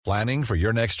Planning for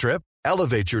your next trip?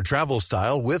 Elevate your travel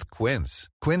style with Quince.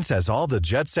 Quince has all the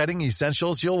jet-setting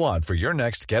essentials you'll want for your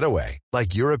next getaway,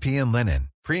 like European linen,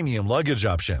 premium luggage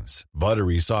options,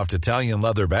 buttery soft Italian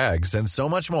leather bags, and so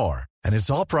much more. And it's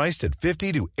all priced at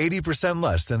 50 to 80%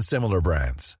 less than similar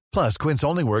brands. Plus, Quince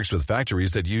only works with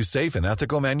factories that use safe and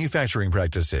ethical manufacturing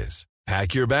practices.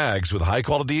 Pack your bags with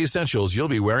high-quality essentials you'll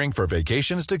be wearing for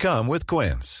vacations to come with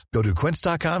Quince. Go to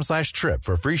quince.com/trip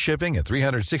for free shipping and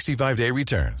 365-day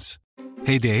returns.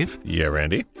 Hey, Dave. Yeah,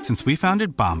 Randy. Since we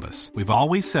founded Bombas, we've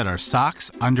always said our socks,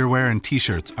 underwear, and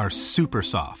T-shirts are super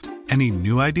soft. Any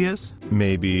new ideas?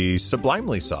 Maybe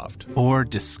sublimely soft. Or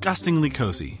disgustingly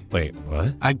cozy. Wait,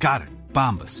 what? I got it.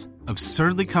 Bombas.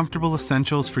 Absurdly comfortable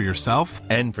essentials for yourself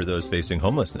and for those facing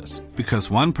homelessness. Because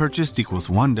one purchased equals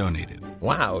one donated.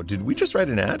 Wow, did we just write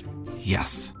an ad?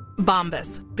 Yes.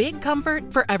 Bombas. Big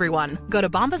comfort for everyone. Go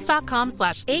to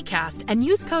bombas.com/ACAST and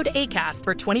use code ACAST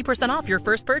for 20% off your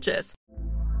first purchase.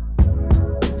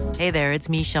 Hey there, it's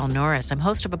Michelle Norris. I'm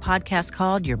host of a podcast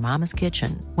called Your Mama's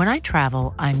Kitchen. When I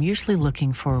travel, I'm usually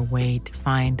looking for a way to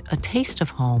find a taste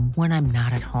of home when I'm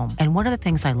not at home. And one of the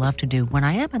things I love to do when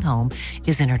I am at home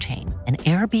is entertain. And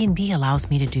Airbnb allows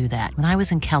me to do that. When I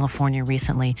was in California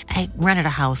recently, I rented a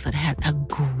house that had a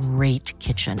great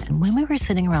kitchen. And when we were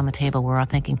sitting around the table, we're all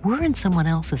thinking, we're in someone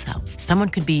else's house. Someone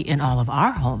could be in all of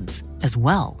our homes as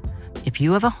well. If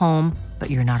you have a home, but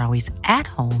you're not always at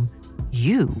home,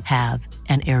 you have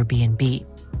an Airbnb.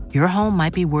 Your home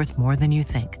might be worth more than you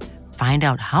think. Find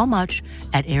out how much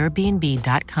at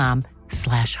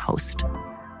airbnb.com/host.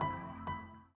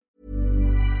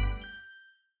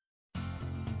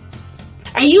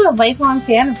 Are you a lifelong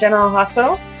fan of General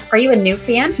Hospital? Are you a new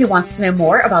fan who wants to know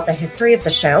more about the history of the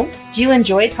show? Do you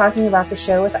enjoy talking about the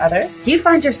show with others? Do you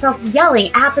find yourself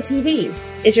yelling at the TV?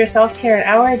 Is your self-care an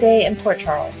hour a day in Port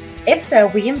Charles? If so,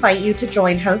 we invite you to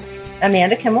join hosts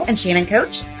Amanda Kimmel and Shannon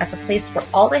Coach at the place where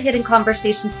all the hidden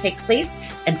conversations take place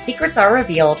and secrets are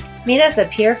revealed. Meet us at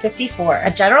Pier 54,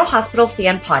 a General Hospital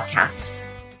fan podcast.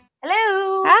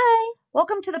 Hello. Hi.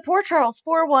 Welcome to the Port Charles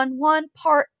 411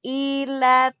 Part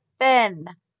 11.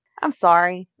 I'm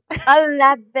sorry.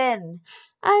 11.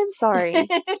 I'm sorry.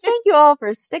 Thank you all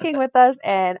for sticking with us,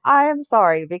 and I am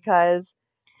sorry because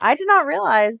I did not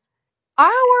realize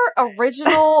Our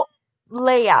original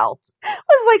layout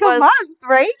was a month,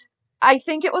 right? I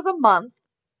think it was a month.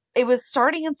 It was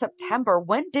starting in September.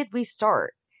 When did we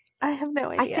start? I have no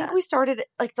idea. I think we started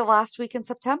like the last week in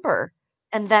September.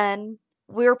 And then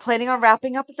we were planning on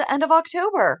wrapping up at the end of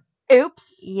October.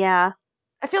 Oops. Yeah.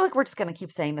 I feel like we're just going to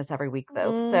keep saying this every week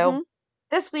though. Mm-hmm. So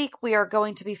this week we are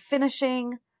going to be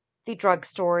finishing the drug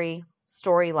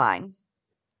storyline,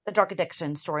 the drug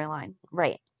addiction storyline.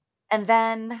 Right. And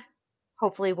then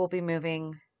hopefully we'll be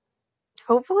moving.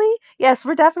 Hopefully? Yes,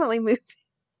 we're definitely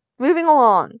moving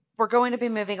along. We're going to be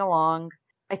moving along.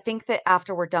 I think that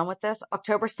after we're done with this,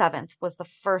 October 7th was the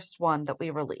first one that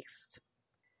we released.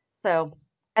 So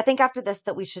I think after this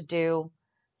that we should do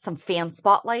some fan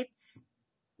spotlights.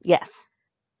 Yes.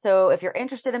 So if you're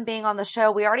interested in being on the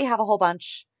show, we already have a whole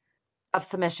bunch of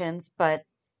submissions, but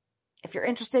if you're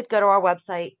interested, go to our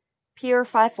website,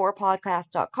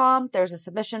 pier54podcast.com. There's a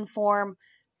submission form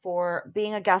for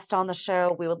being a guest on the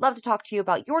show. We would love to talk to you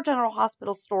about your General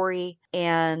Hospital story,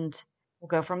 and we'll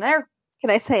go from there.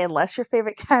 Can I say, unless your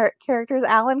favorite character is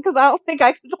Alan, because I don't think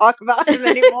I can talk about him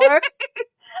anymore.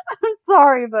 I'm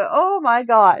sorry, but oh my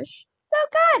gosh. So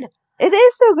good. It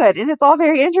is so good, and it's all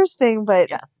very interesting, but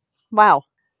yes. Wow.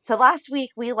 So last week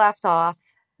we left off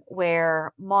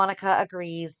where Monica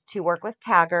agrees to work with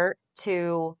Taggart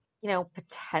to,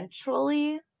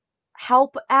 potentially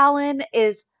help Alan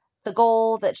is the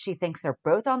goal that she thinks they're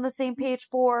both on the same page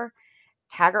for.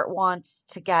 Taggart wants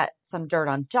to get some dirt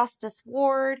on Justice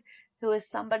Ward, who is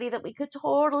somebody that we could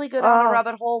totally go down a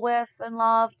rabbit hole with and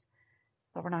loved,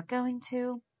 but we're not going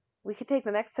to. We could take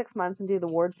the next 6 months and do the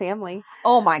Ward family.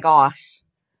 Oh my gosh.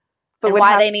 But and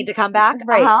why they need to come back?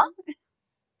 Right. Uh-huh.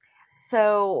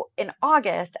 So in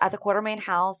August at the Quartermain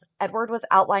house, Edward was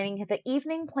outlining the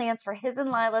evening plans for his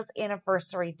and Lila's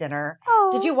anniversary dinner. Oh,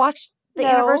 did you watch the no.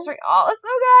 anniversary? Oh, it was so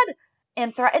good.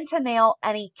 And threatened to nail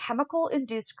any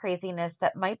chemical-induced craziness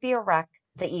that might be a wreck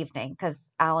the evening,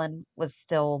 because Alan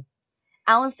stood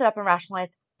up and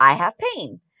rationalized, I have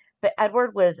pain. But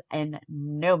Edward was in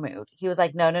no mood. He was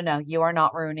like, no, you are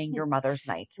not ruining your mother's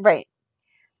night. Right.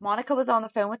 Monica was on the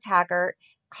phone with Taggart,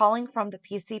 calling from the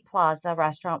PC Plaza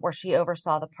restaurant where she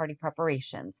oversaw the party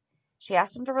preparations. She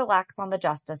asked him to relax on the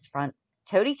justice front.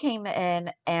 Toady came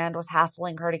in and was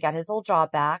hassling her to get his old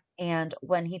job back. And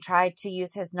when he tried to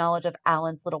use his knowledge of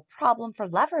Alan's little problem for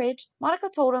leverage, Monica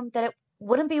told him that it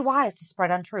wouldn't be wise to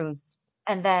spread untruths.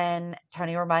 And then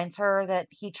Tony reminds her that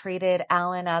he treated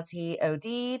Alan as he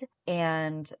OD'd.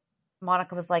 And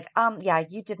Monica was like, yeah,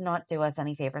 you did not do us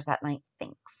any favors that night.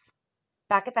 Thanks.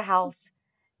 Back at the house,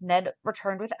 Ned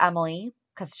returned with Emily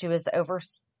because she was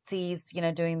overseas,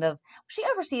 she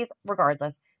overseas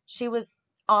regardless. She was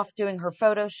off doing her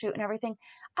photo shoot and everything.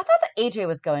 I thought that AJ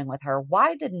was going with her.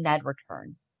 Why did Ned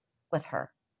return with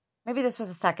her? Maybe this was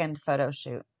a second photo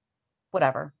shoot.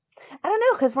 Whatever. I don't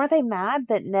know, because weren't they mad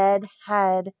that Ned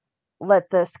had let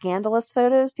the scandalous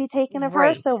photos be taken of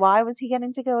her? So why was he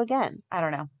getting to go again? I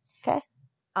don't know. Okay.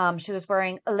 She was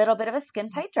wearing a little bit of a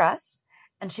skin-tight dress,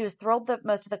 and she was thrilled that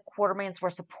most of the Quartermains were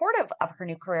supportive of her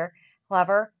new career.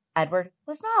 However, Edward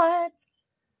was not.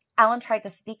 Alan tried to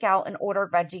sneak out and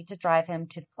ordered Reggie to drive him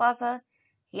to the plaza.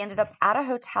 He ended up at a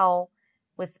hotel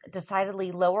with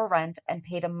decidedly lower rent and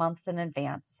paid a months in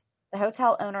advance. The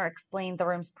hotel owner explained the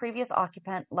room's previous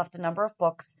occupant left a number of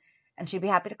books, and she'd be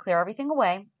happy to clear everything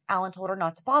away. Alan told her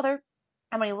not to bother,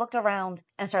 and when he looked around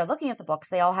and started looking at the books,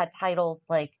 they all had titles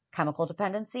like Chemical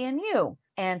Dependency and You.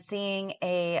 And seeing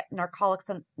a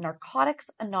Narcotics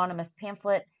Anonymous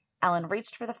pamphlet, Alan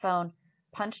reached for the phone,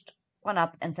 punched one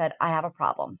up, and said, "I have a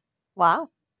problem." Wow.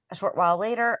 A short while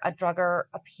later, a drugger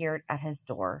appeared at his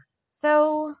door.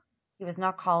 So he was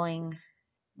not calling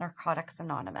Narcotics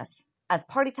Anonymous. As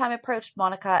party time approached,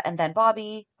 Monica and then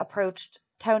Bobby approached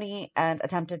Tony and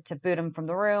attempted to boot him from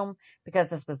the room because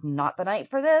this was not the night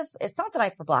for this. It's not the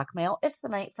night for blackmail. It's the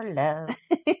night for love.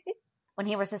 When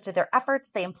he resisted their efforts,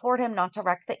 they implored him not to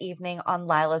wreck the evening on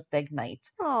Lila's big night.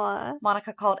 Aww.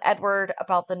 Monica called Edward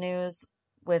about the news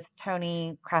with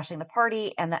Tony crashing the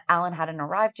party and that Alan hadn't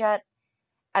arrived yet.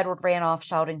 Edward ran off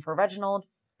shouting for Reginald,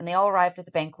 and they all arrived at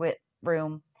the banquet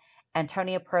room. And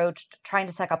Tony approached, trying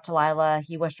to suck up to Lila.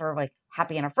 He wished her,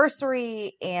 happy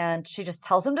anniversary, and she just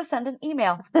tells him to send an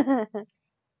email. Ned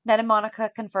and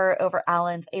Monica confer over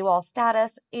Alan's AWOL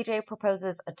status. AJ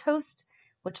proposes a toast,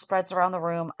 which spreads around the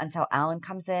room until Alan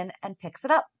comes in and picks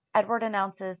it up. Edward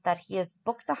announces that he has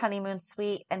booked the honeymoon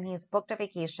suite, and he's booked a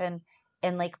vacation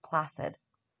in Lake Placid.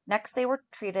 Next, they were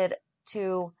treated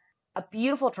to a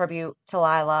beautiful tribute to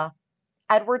Lila.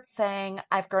 Edward sang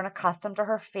 "I've Grown Accustomed to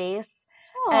Her Face."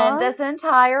 Aww. And this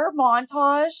entire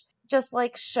montage just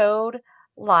showed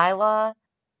Lila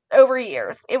over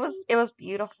years. It was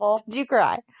beautiful. Did you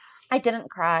cry? I didn't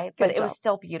cry, but Good it was job.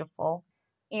 still beautiful.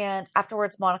 And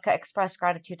afterwards, Monica expressed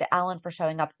gratitude to Alan for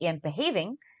showing up and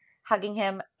behaving, hugging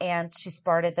him, and she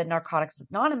sported the Narcotics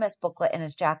Anonymous booklet in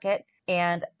his jacket,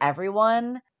 and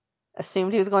everyone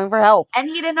Assumed he was going for help. and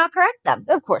he did not correct them.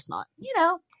 Of course not.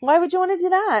 Why would you want to do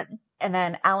that? And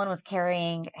then Alan was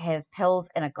carrying his pills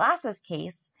in a glasses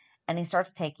case, and he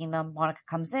starts taking them. Monica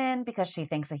comes in because she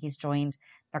thinks that he's joined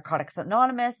Narcotics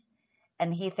Anonymous,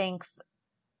 and he thinks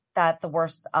that the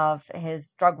worst of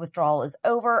his drug withdrawal is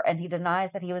over, and he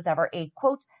denies that he was ever a,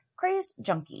 quote, crazed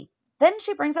junkie. Then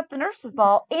she brings up the nurse's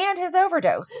ball and his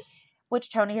overdose,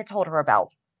 which Tony had told her about.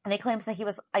 And he claims that he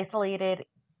was isolated.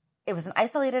 It was an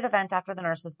isolated event after the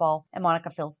nurse's ball, and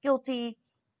Monica feels guilty.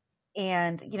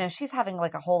 And, she's having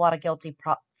a whole lot of guilty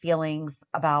feelings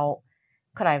about,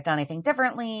 could I have done anything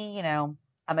differently? I'm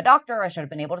a doctor. I should have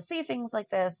been able to see things like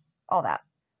this, all that.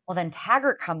 Well, then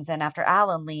Taggart comes in after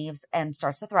Alan leaves and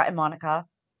starts to threaten Monica.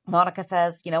 Monica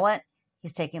says, you know what?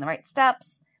 He's taking the right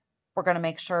steps. We're going to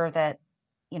make sure that,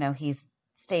 he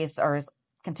stays or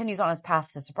continues on his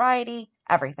path to sobriety,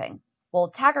 everything. Well,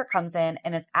 Taggart comes in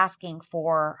and is asking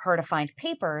for her to find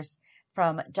papers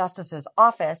from Justice's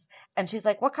office. And she's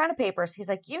like, what kind of papers? He's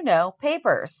like,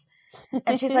 papers.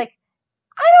 And she's like,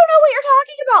 I don't know what you're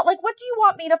talking about. What do you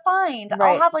want me to find?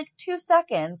 Right. I'll have 2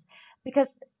 seconds.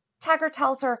 Because Taggart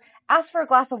tells her, ask for a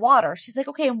glass of water. She's like,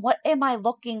 okay, and what am I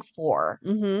looking for?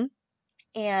 Mm-hmm.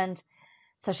 And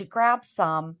so she grabs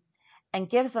some and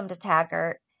gives them to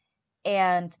Taggart.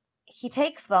 And he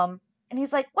takes them and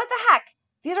he's like, what the heck?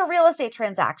 These are real estate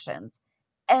transactions.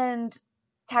 And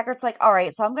Taggart's like, all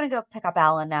right, so I'm going to go pick up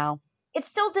Alan now. It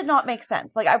still did not make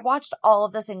sense. I watched all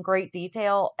of this in great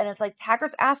detail, and it's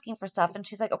Taggart's asking for stuff, and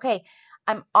she's like, okay,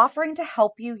 I'm offering to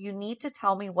help you. You need to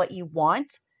tell me what you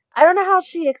want. I don't know how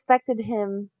he expected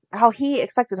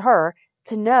her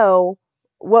to know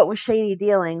what was shady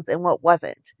dealings and what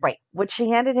wasn't. Right. What she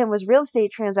handed him was real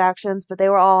estate transactions, but they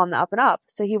were all on the up and up.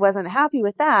 So he wasn't happy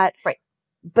with that. Right.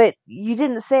 But you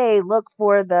didn't say, look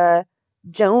for the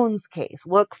Jones case,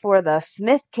 look for the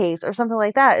Smith case or something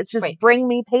like that. It's just Right. Bring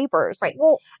me papers. Right.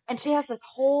 Well, and she has this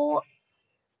whole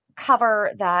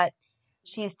cover that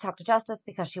she needs to talk to Justice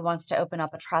because she wants to open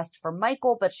up a trust for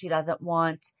Michael, but she doesn't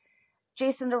want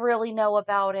Jason to really know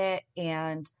about it.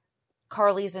 And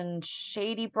Carly's in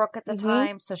Shady Brook at the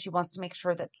time, so she wants to make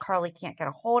sure that Carly can't get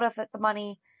a hold of the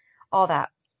money, all that.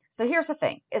 So here's the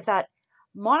thing, is that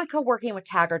Monica working with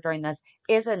Taggart during this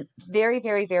is a very,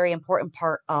 very, very important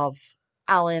part of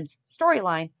Alan's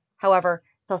storyline. However,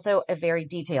 it's also a very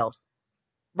detailed.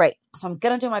 Right. So I'm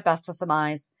going to do my best to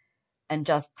surmise and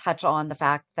just touch on the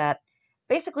fact that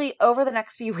basically over the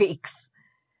next few weeks,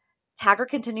 Taggart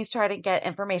continues to try to get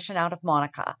information out of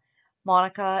Monica.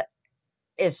 Monica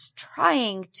is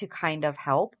trying to kind of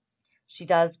help. She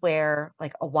does wear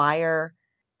like a wire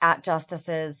at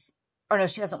Justice's, or no,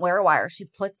 she doesn't wear a wire. She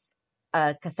puts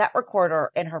a cassette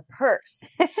recorder in her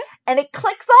purse and it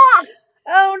clicks off.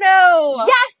 Oh no.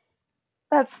 Yes.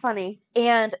 That's funny.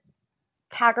 And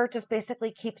Taggart just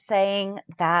basically keeps saying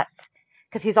that,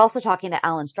 because he's also talking to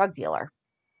Alan's drug dealer,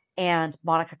 and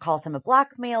Monica calls him a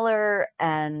blackmailer.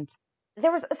 And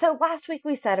so last week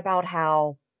we said about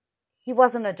how he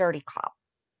wasn't a dirty cop.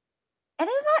 And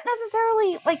he's not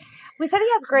necessarily, like, we said he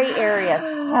has gray areas.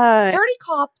 Dirty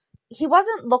cops, he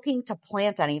wasn't looking to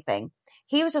plant anything.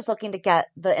 He was just looking to get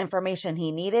the information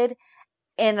he needed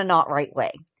in a not right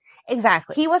way.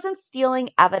 Exactly. He wasn't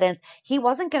stealing evidence. He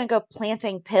wasn't going to go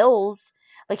planting pills.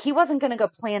 Like, he wasn't going to go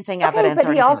planting evidence.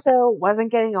 But he also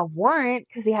wasn't getting a warrant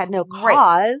because he had no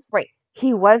cause. Right.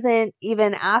 He wasn't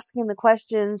even asking the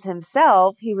questions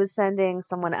himself. He was sending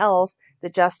someone else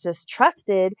that Justice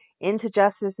trusted into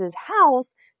Justice's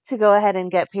house to go ahead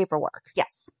and get paperwork.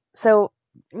 Yes. So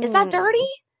is that dirty?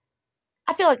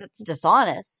 I feel like it's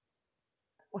dishonest.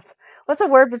 What's a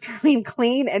word between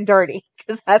clean and dirty?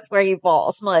 Because that's where he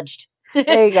falls. Smudged.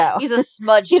 There you go. He's a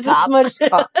smudged He's cop. a smudged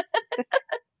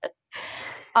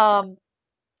cop.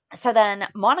 So then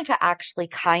Monica actually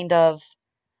kind of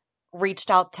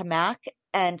reached out to Mac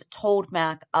and told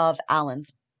Mac of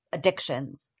Alan's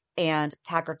addictions and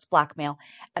Taggart's blackmail.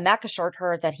 And Mac assured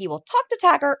her that he will talk to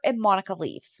Taggart, and Monica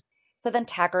leaves. So then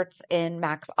Taggart's in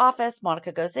Mac's office.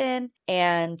 Monica goes in,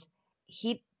 and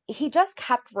he just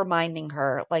kept reminding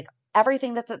her, like,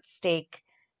 everything that's at stake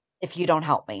if you don't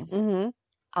help me.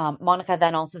 Mm-hmm. Monica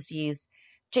then also sees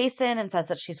Jason and says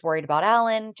that she's worried about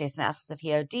Alan. Jason asks if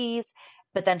he ODs,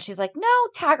 but then she's like, no,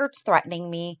 Taggart's threatening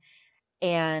me.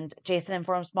 And Jason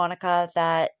informs Monica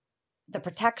that the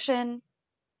protection,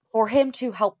 for him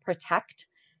to help protect,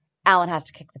 Alan has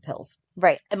to kick the pills.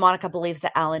 Right. And Monica believes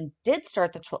that Alan did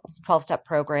start the 12-step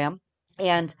program.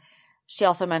 And she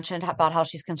also mentioned about how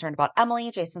she's concerned about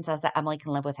Emily. Jason says that Emily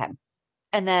can live with him.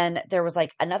 And then there was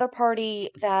like another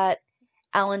party that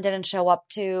Alan didn't show up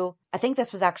to. I think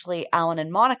this was actually Alan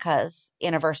and Monica's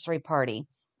anniversary party,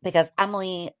 because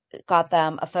Emily got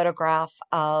them a photograph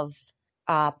of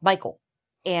Michael.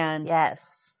 And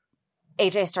yes,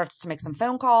 AJ starts to make some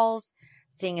phone calls,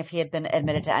 seeing if he had been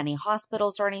admitted to any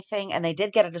hospitals or anything. And they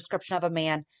did get a description of a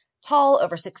man, tall,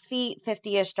 over 6 feet,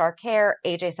 50-ish, dark hair.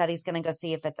 AJ said he's going to go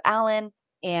see if it's Alan.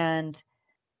 And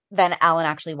then Alan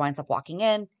actually winds up walking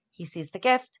in. He sees the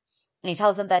gift, and he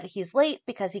tells them that he's late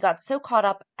because he got so caught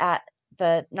up at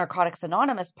the Narcotics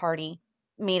Anonymous party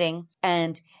meeting,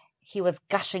 and he was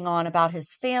gushing on about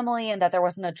his family and that there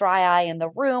wasn't a dry eye in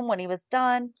the room when he was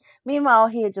done. Meanwhile,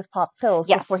 he had just popped pills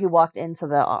before he walked into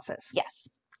the office. Yes.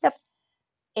 Yep.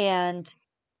 And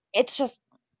it's just,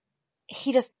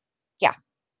 yeah.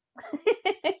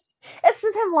 It's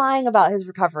just him lying about his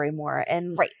recovery more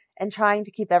and right. And trying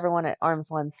to keep everyone at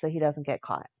arm's length so he doesn't get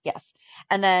caught. Yes.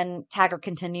 And then Taggart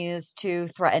continues to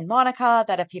threaten Monica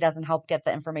that if he doesn't help get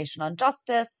the information on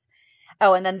Justice.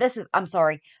 Oh, and then this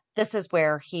is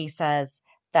where he says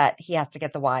that he has to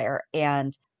get the wire.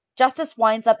 And Justice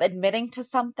winds up admitting to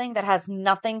something that has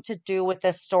nothing to do with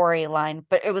this storyline,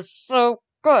 but it was so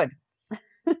good.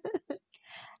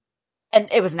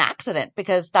 And it was an accident,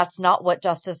 because that's not what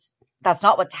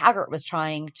Taggart was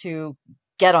trying to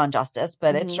get on Justice,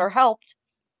 but it sure helped.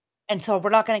 And so we're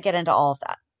not going to get into all of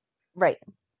that. Right.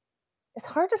 It's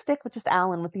hard to stick with just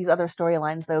Alan with these other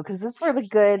storylines, though, because this were the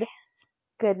good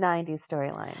 90s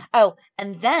storylines. Oh,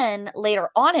 and then later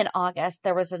on in August,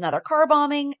 there was another car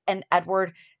bombing, and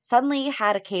Edward suddenly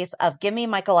had a case of give me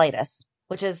Michaelitis,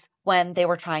 which is when they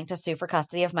were trying to sue for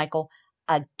custody of Michael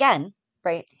again.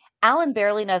 Right. Alan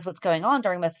barely knows what's going on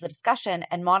during most of the discussion,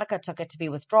 and Monica took it to be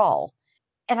withdrawal.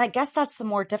 And I guess that's the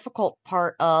more difficult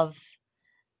part of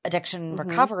addiction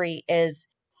recovery, is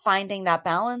finding that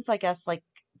balance, I guess, like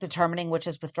determining which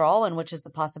is withdrawal and which is the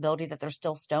possibility that they're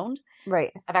still stoned.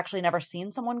 Right. I've actually never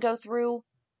seen someone go through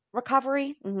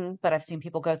recovery, but I've seen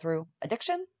people go through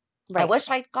addiction. Right. I wish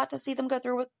I got to see them go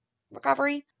through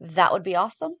recovery. That would be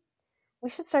awesome. We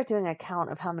should start doing a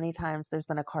count of how many times there's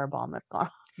been a car bomb that's gone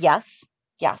off. Yes.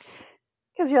 Yes.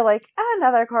 Because you're like,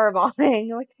 another car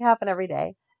bombing. Like, it happen every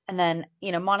day. And then,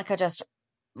 Monica just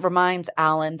reminds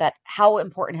Alan that how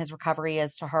important his recovery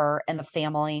is to her and the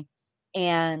family.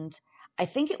 And I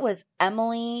think it was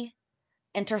Emily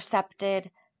intercepted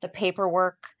the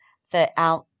paperwork that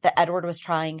Edward was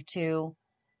trying to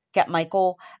get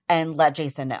Michael and let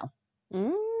Jason know.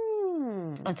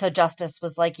 And so Justice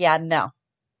was like, yeah, no,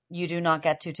 you do not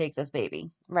get to take this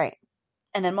baby. Right.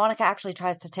 And then Monica actually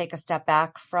tries to take a step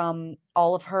back from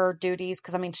all of her duties.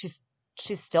 Because, I mean, she's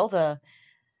still the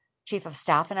chief of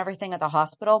staff and everything at the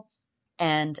hospital.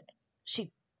 And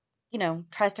she,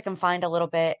 tries to confide a little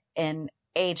bit in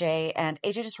AJ. And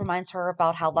AJ just reminds her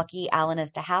about how lucky Alan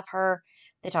is to have her.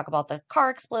 They talk about the car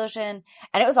explosion.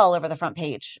 And it was all over the front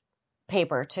page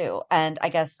paper, too. And I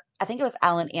think it was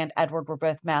Alan and Edward were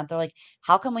both mad. They're like,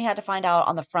 how come we had to find out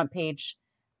on the front page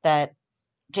that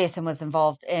Jason was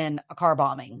involved in a car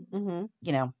bombing?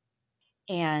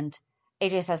 And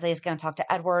AJ says that he's going to talk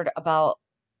to Edward about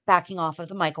backing off of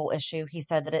the Michael issue. He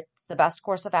said that it's the best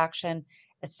course of action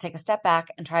is to take a step back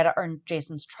and try to earn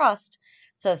Jason's trust.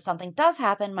 So if something does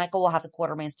happen, Michael will have the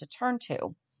Quartermaines to turn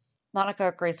to. Monica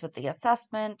agrees with the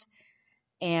assessment,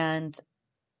 and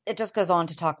it just goes on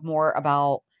to talk more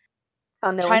about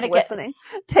no one's listening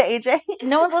to AJ.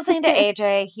 No one's listening to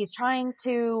AJ. He's trying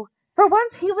to... For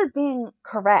once, he was being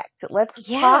correct. Let's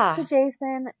talk to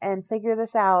Jason and figure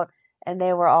this out. And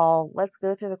they were all, let's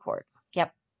go through the courts.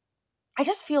 Yep. I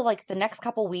just feel like the next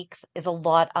couple weeks is a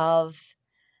lot of...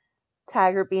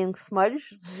 Taggart being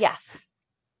smudged? Yes.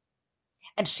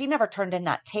 And she never turned in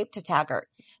that tape to Taggart.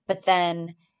 But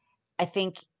then I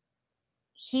think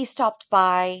he stopped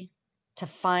by to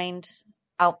find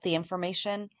out the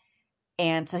information.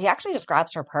 And so he actually just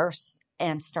grabs her purse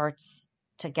and starts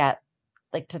to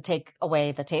to take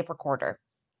away the tape recorder.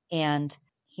 And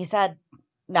he said,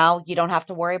 now you don't have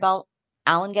to worry about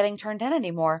Alan getting turned in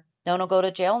anymore. No one will go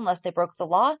to jail unless they broke the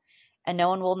law, and no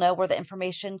one will know where the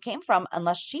information came from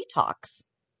unless she talks.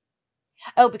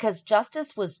 Oh, because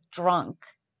Justice was drunk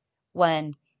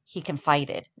when he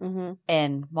confided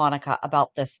in Monica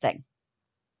about this thing.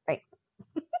 Right.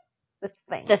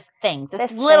 This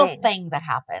little thing that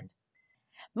happened.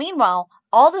 Meanwhile,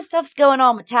 all this stuff's going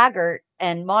on with Taggart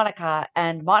and Monica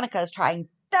is trying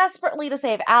desperately to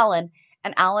save Alan,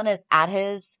 and Alan is at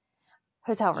his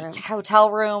hotel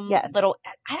room. Yes.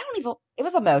 It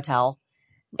was a motel.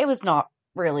 It was not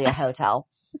really a hotel.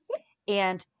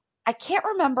 And I can't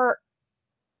remember.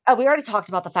 Oh, we already talked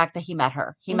about the fact that he met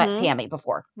her. He met Tammy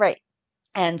before. Right.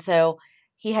 And so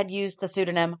he had used the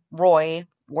pseudonym Roy,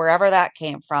 wherever that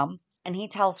came from. And he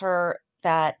tells her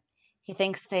that he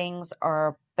thinks things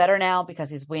are better now because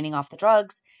he's weaning off the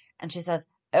drugs. And she says,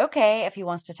 okay, if he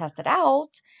wants to test it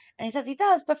out. And he says he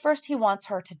does, but first he wants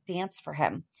her to dance for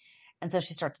him. And so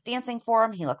she starts dancing for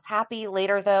him. He looks happy.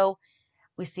 Later, though,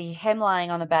 we see him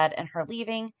lying on the bed and her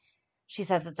leaving. She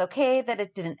says it's okay that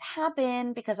it didn't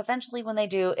happen because eventually when they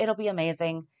do, it'll be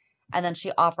amazing. And then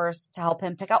she offers to help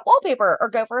him pick out wallpaper or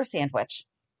go for a sandwich.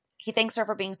 He thanks her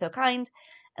for being so kind.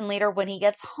 And later when he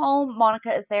gets home,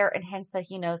 Monica is there and hints that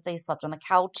he knows they slept on the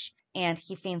couch. And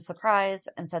he feigns surprise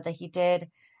and said that he did.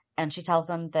 And she tells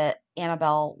him that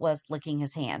Annabelle was licking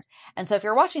his hand. And so if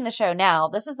you're watching the show now,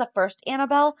 this is the first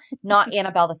Annabelle, not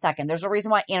Annabelle the second. There's a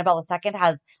reason why Annabelle the second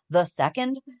has the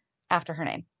second after her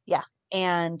name. Yeah.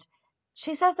 And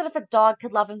she says that if a dog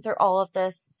could love him through all of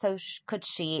this, so could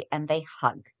she, and they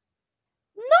hug.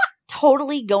 Not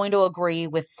totally going to agree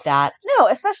with that. No,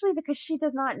 especially because she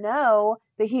does not know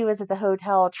that he was at the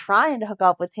hotel trying to hook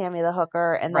up with Tammy the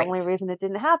hooker, and the only reason it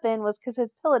didn't happen was because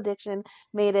his pill addiction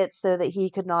made it so that he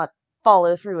could not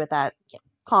follow through with that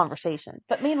conversation.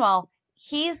 But meanwhile,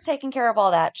 he's taking care of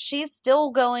all that. She's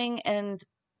still going and,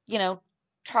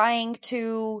 trying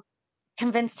to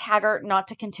convince Taggart not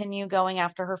to continue going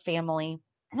after her family.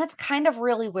 And that's kind of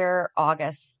really where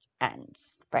August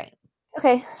ends. Right.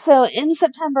 Okay, so in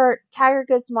September, Taggart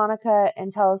goes to Monica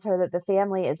and tells her that the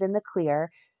family is in the clear.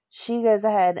 She goes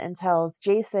ahead and tells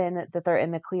Jason that they're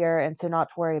in the clear and so not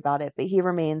to worry about it, but he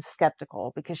remains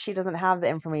skeptical because she doesn't have the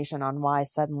information on why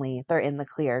suddenly they're in the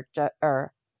clear.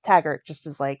 Or Taggart just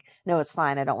is like, no, it's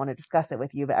fine. I don't want to discuss it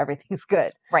with you, but everything's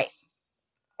good. Right.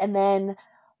 And then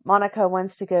Monica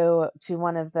wants to go to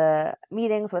one of the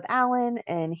meetings with Alan,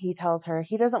 and he tells her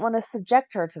he doesn't want to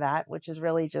subject her to that, which is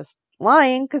really just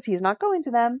lying because he's not going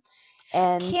to them.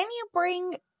 And can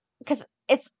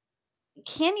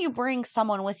you bring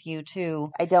someone with you to?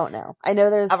 I don't know. I know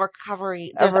there's a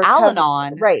recovery. There's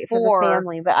Al-Anon, right, for the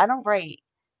family, but I don't. Right.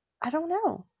 I don't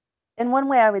know. In one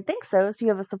way, I would think so. So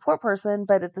you have a support person,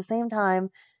 but at the same time,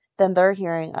 then they're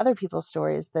hearing other people's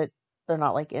stories that they're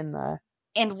not like in the.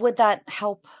 And would that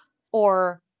help,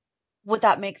 or would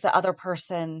that make the other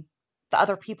person the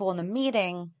other people in the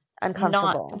meeting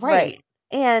Uncomfortable. not right.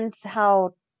 And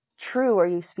how true are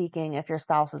you speaking if your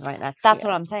spouse is right next That's to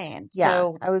you? what I'm saying. Yeah,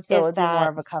 So I would feel it is would be more that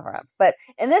of a cover-up. But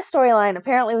in this storyline,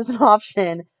 apparently it was an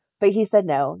option, but he said,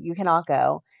 no, you cannot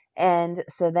go. And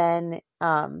so then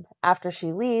after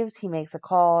she leaves, he makes a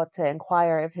call to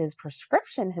inquire if his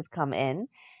prescription has come in.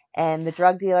 And the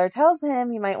drug dealer tells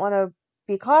him, you might want to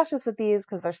be cautious with these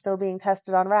because they're still being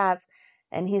tested on rats.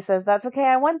 And he says, that's okay,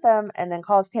 I want them. And then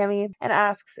calls Tammy and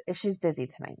asks if she's busy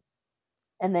tonight.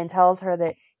 And then tells her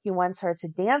that he wants her to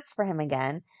dance for him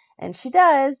again. And she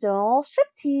does, doing a little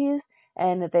striptease.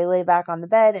 And that they lay back on the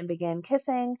bed and begin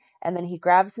kissing. And then he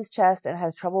grabs his chest and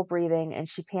has trouble breathing. And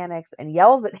she panics and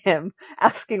yells at him,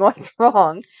 asking what's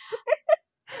wrong.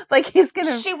 Like he's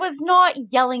gonna. she was not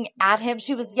yelling at him.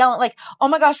 She was yelling like, "Oh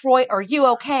my gosh, Roy, are you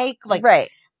okay?" Like, right.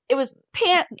 It was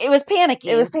panicking. It was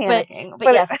panicking.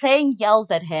 But yes, saying yells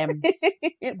at him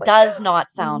does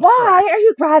not sound Why correct. are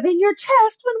you grabbing your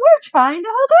chest when we're trying to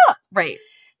hook up? Right.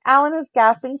 Alan is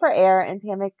gasping for air, and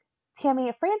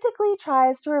Tammy frantically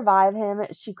tries to revive him.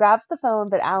 She grabs the phone,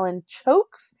 but Alan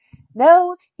chokes.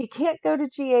 No, he can't go to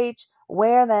GH.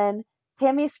 Where then?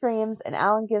 Tammy screams, and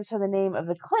Alan gives her the name of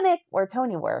the clinic where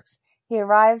Tony works. He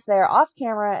arrives there off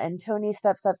camera, and Tony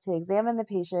steps up to examine the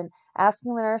patient,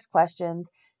 asking the nurse questions.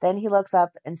 Then he looks up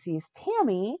and sees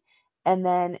Tammy, and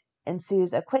then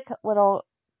ensues a quick little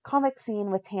comic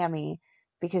scene with Tammy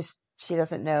because she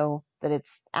doesn't know that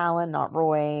it's Alan, not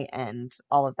Roy, and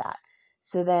all of that.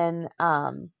 So then,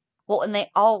 well, and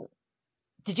they all,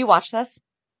 did you watch this?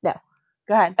 No.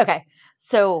 Go ahead. Okay.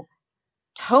 So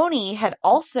Tony had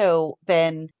also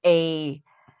been a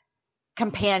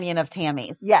companion of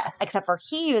Tammy's. Yes. Except for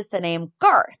he used the name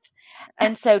Garth.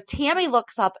 And so Tammy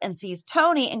looks up and sees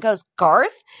Tony and goes,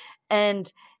 Garth?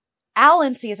 And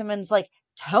Alan sees him and is like,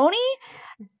 Tony?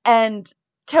 And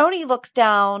Tony looks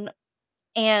down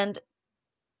and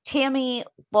Tammy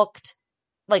looked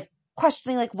like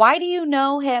questioning, like, why do you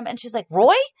know him? And she's like,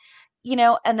 Roy? You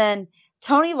know, and then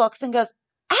Tony looks and goes,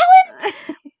 Alan?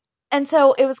 And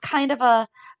so it was kind of a,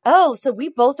 oh, so we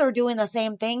both are doing the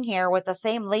same thing here with the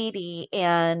same lady,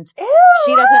 and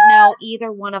she doesn't know either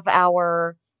one of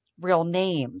our real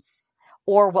names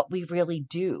or what we really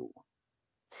do.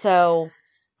 So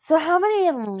how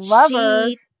many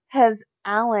lovers has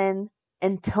Alan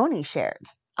and Tony shared?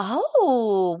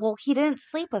 Oh, well, he didn't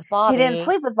sleep with Bobby. He didn't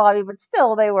sleep with Bobby, but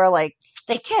still, they were like,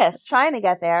 they kissed. Trying to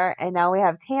get there, and now we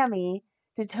have Tammy.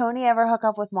 Did Tony ever hook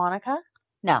up with Monica?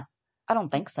 No, I don't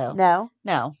think so. No?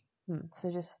 No.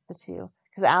 So just the two.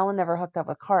 Because Alan never hooked up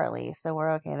with Carly, so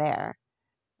we're okay there.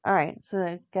 All right, so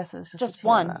I guess it was just the two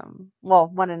one. of them. Well,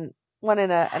 one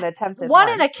in an attempted one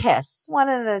in a kiss. One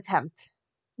in an attempt.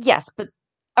 Yes, but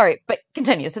all right, but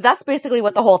continue. So that's basically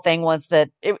what the whole thing was. That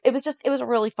it was a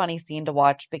really funny scene to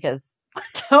watch because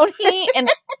Tony and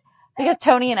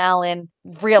Alan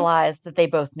realized that they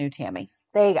both knew Tammy.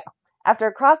 There you go.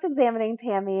 After cross-examining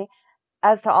Tammy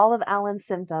as to all of Alan's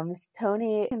symptoms,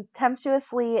 Tony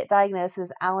contemptuously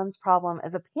diagnoses Alan's problem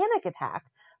as a panic attack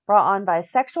brought on by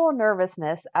sexual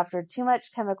nervousness after too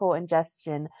much chemical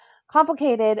ingestion,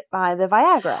 complicated by the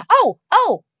Viagra.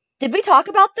 Oh, did we talk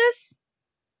about this?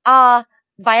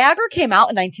 Viagra came out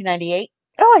in 1998.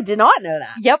 Oh, I did not know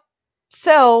that. Yep.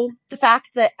 So the fact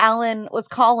that Alan was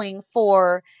calling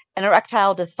for an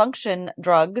erectile dysfunction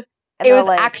drug, it was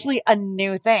actually a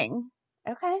new thing.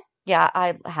 Okay. Yeah,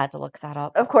 I had to look that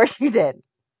up. Of course you did.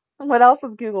 What else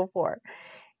is Google for?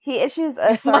 He issues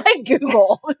a... My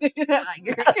Google. You're going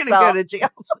to go to jail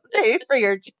someday for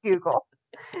your Google.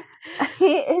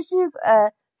 He issues a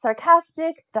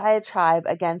sarcastic diatribe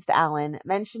against Alan,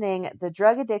 mentioning the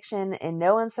drug addiction in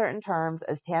no uncertain terms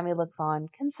as Tammy looks on,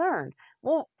 concerned.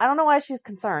 Well, I don't know why she's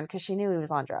concerned, because she knew he was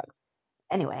on drugs.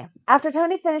 Anyway, after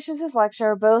Tony finishes his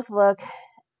lecture, both look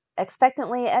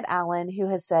expectantly at Alan, who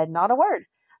has said not a word.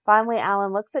 Finally,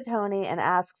 Alan looks at Tony and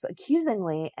asks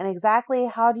accusingly, and exactly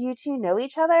how do you two know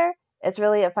each other? It's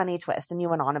really a funny twist. And you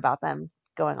went on about them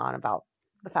going on about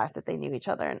the fact that they knew each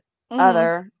other in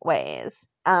other ways.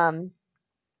 Okay,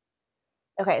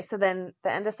 so then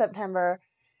the end of September,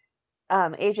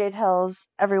 AJ tells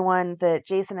everyone that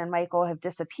Jason and Michael have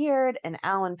disappeared, and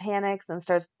Alan panics and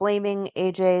starts blaming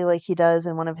AJ like he does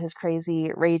in one of his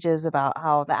crazy rages about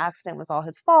how the accident was all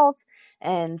his fault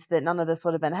and that none of this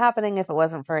would have been happening if it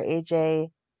wasn't for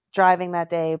AJ driving that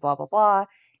day, blah, blah, blah.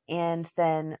 And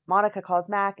then Monica calls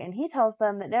Mac, and he tells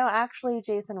them that no, actually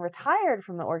Jason retired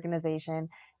from the organization,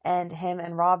 and him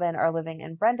and Robin are living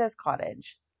in Brenda's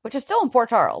cottage. Which is still in Port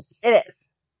Charles. It is.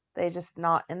 They're just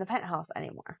not in the penthouse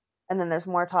anymore. And then there's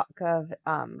more talk of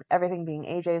everything being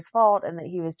AJ's fault and that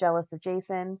he was jealous of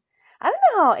Jason. I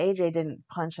don't know how AJ didn't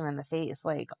punch him in the face,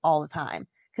 like, all the time.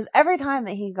 Because every time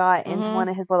that he got into one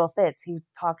of his little fits, he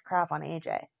talked crap on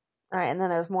AJ. All right, and then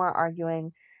there's more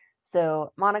arguing.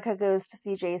 So Monica goes to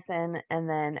see Jason, and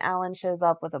then Alan shows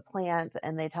up with a plant,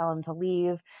 and they tell him to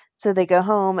leave. So they go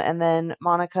home, and then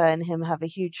Monica and him have a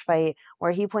huge fight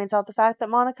where he points out the fact that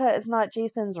Monica is not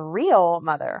Jason's real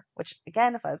mother. Which,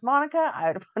 again, if I was Monica, I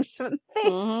would have punched him in the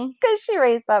face because she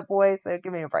raised that boy, so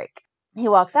give me a break. He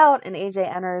walks out, and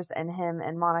AJ enters, and him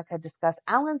and Monica discuss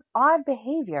Alan's odd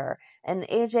behavior, and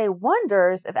AJ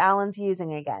wonders if Alan's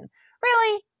using again.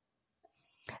 Really?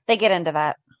 They get into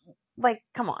that. Like,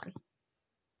 come on.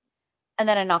 And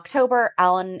then in October,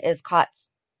 Alan is caught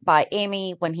by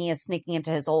Amy when he is sneaking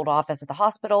into his old office at the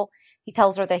hospital. He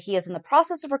tells her that he is in the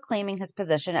process of reclaiming his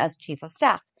position as chief of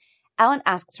staff. Alan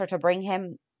asks her to bring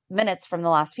him minutes from the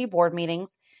last few board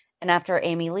meetings, and after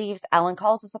Amy leaves, Alan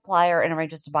calls the supplier and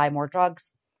arranges to buy more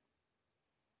drugs.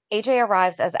 AJ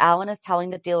arrives as Alan is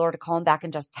telling the dealer to call him back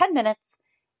in just 10 minutes.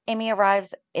 Amy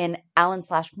arrives in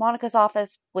Alan/Monica's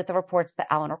office with the reports that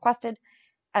Alan requested.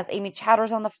 As Amy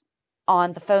chatters on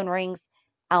the phone rings,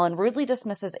 Alan rudely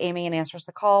dismisses Amy and answers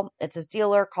the call. It's his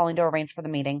dealer calling to arrange for the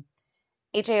meeting.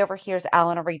 AJ overhears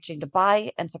Alan arranging to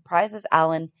buy and surprises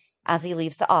Alan as he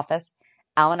leaves the office.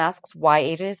 Alan asks why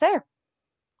AJ is there.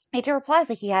 AJ replies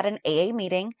that he had an AA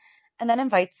meeting and then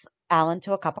invites Alan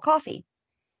to a cup of coffee.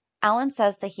 Alan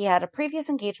says that he had a previous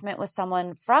engagement with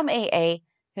someone from AA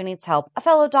who needs help, a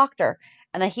fellow doctor,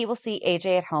 and that he will see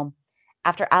AJ at home.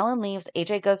 After Alan leaves,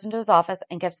 AJ goes into his office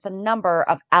and gets the number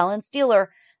of Alan's dealer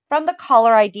from the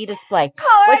caller ID display,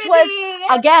 which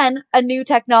was, again, a new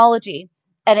technology.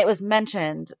 And it was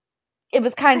mentioned, it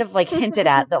was kind of like hinted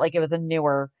at that like it was a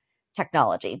newer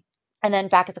technology. And then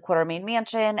back at the Quartermaine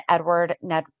Mansion, Edward,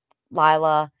 Ned,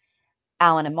 Lila,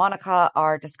 Alan, and Monica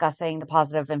are discussing the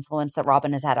positive influence that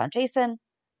Robin has had on Jason.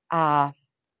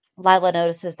 Lila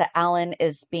notices that Alan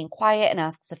is being quiet and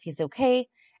asks if he's okay.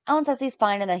 Alan says he's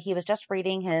fine and that he was just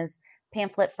reading his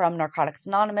pamphlet from Narcotics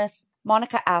Anonymous.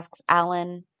 Monica asks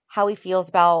Alan how he feels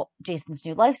about Jason's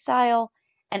new lifestyle,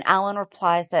 and Alan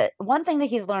replies that one thing that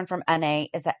he's learned from NA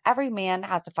is that every man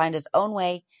has to find his own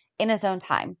way in his own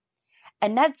time.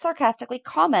 And Ned sarcastically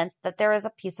comments that there is a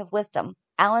piece of wisdom.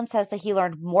 Alan says that he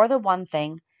learned more than one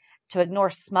thing, to ignore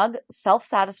smug,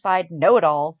 self-satisfied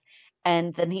know-it-alls,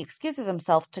 and then he excuses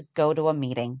himself to go to a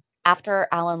meeting. After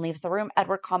Alan leaves the room,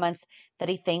 Edward comments that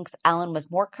he thinks Alan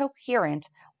was more coherent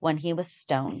when he was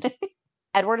stoned.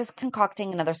 Edward is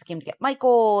concocting another scheme to get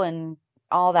Michael and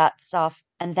all that stuff.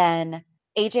 And then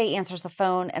AJ answers the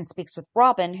phone and speaks with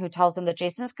Robin, who tells him that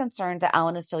Jason is concerned that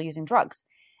Alan is still using drugs.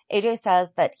 AJ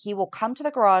says that he will come to the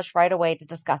garage right away to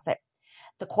discuss it.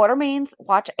 The Quartermaines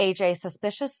watch AJ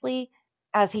suspiciously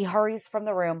as he hurries from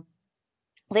the room.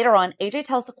 Later on, AJ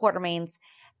tells the Quartermaines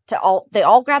they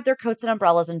all grab their coats and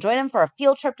umbrellas and join him for a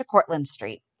field trip to Cortlandt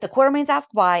Street. The Quartermaines ask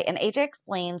why, and AJ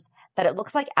explains that it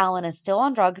looks like Alan is still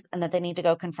on drugs and that they need to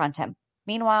go confront him.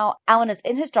 Meanwhile, Alan is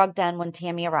in his drug den when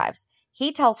Tammy arrives.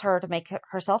 He tells her to make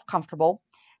herself comfortable.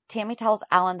 Tammy tells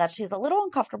Alan that she's a little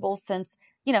uncomfortable since,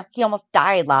 he almost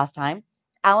died last time.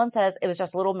 Alan says it was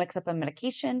just a little mix-up in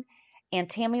medication, and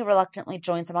Tammy reluctantly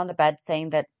joins him on the bed,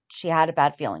 saying that she had a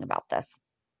bad feeling about this.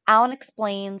 Alan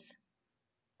explains...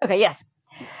 Okay, yes.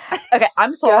 Okay,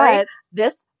 I'm sorry.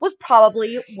 This was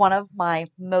probably one of my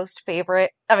most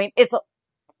favorite. I mean,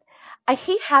 I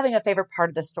hate having a favorite part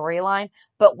of the storyline,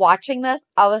 but watching this,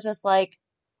 I was just like,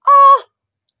 oh,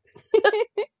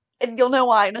 and you'll know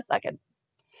why in a second.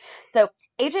 So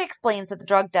AJ explains that the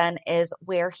drug den is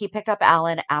where he picked up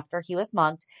Alan after he was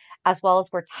mugged, as well as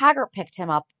where Taggart picked him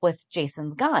up with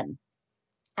Jason's gun.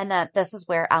 And that this is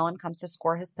where Alan comes to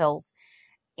score his pills.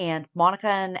 And Monica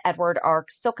and Edward are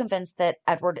still convinced that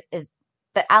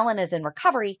Alan is in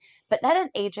recovery, but Ned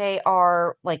and AJ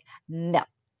are like, no,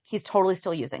 he's totally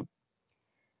still using.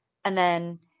 And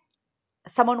then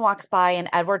someone walks by and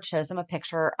Edward shows him a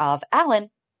picture of Alan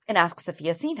and asks if he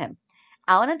has seen him.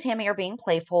 Alan and Tammy are being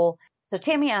playful, so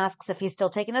Tammy asks if he's still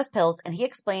taking those pills, and he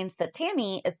explains that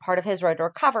Tammy is part of his road to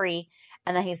recovery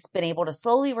and that he's been able to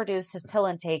slowly reduce his pill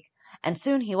intake, and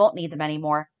soon he won't need them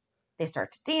anymore. They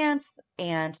start to dance,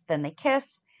 and then they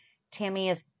kiss. Tammy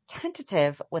is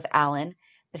tentative with Alan,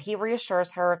 but he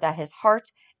reassures her that his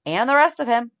heart and the rest of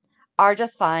him are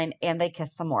just fine, and they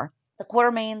kiss some more. The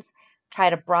Quartermaines try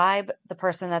to bribe the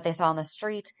person that they saw on the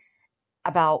street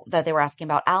that they were asking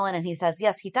about Alan, and he says,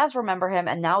 yes, he does remember him,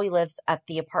 and now he lives at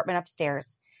the apartment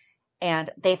upstairs. And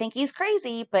they think he's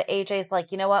crazy, but AJ's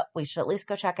like, you know what? We should at least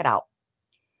go check it out.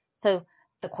 So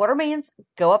the Quartermaines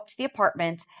go up to the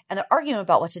apartment, and they're arguing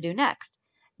about what to do next.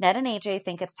 Ned and AJ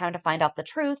think it's time to find out the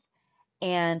truth,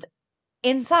 and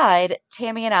Inside,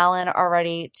 Tammy and Alan are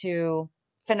ready to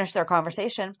finish their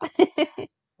conversation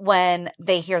when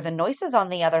they hear the noises on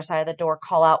the other side of the door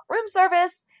call out room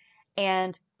service,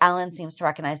 and Alan seems to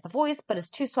recognize the voice but is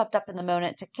too swept up in the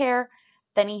moment to care.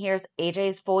 Then he hears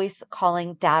AJ's voice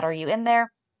calling, "Dad, are you in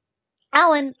there?"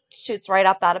 Alan shoots right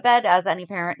up out of bed, as any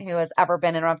parent who has ever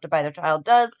been interrupted by their child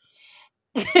does.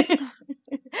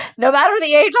 No matter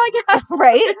the age, I guess.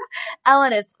 Right?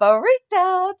 Alan is freaked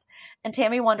out, and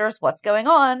Tammy wonders what's going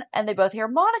on, and they both hear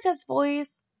Monica's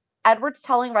voice. Edward's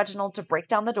telling Reginald to break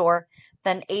down the door.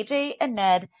 Then AJ and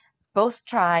Ned both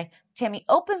try. Tammy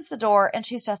opens the door, and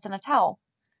she's just in a towel.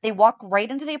 They walk right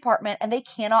into the apartment, and they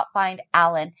cannot find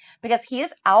Alan because he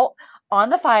is out on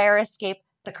the fire escape.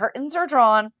 The curtains are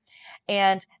drawn,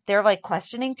 and they're like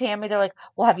questioning Tammy. They're like,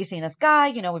 well, have you seen this guy?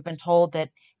 You know, we've been told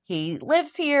that he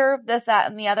lives here, this, that,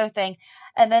 and the other thing.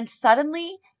 And then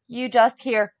suddenly you just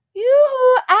hear,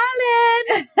 "Yoo,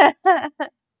 Alan!"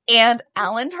 And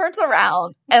Alan turns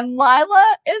around and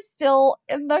Lila is still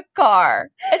in the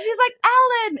car. And she's like,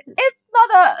 "Alan, it's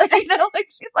Mother." You know, like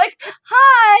she's like,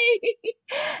 "Hi."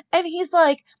 And he's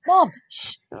like, "Mom,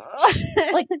 shh, shh,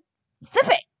 like, zip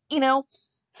it," you know?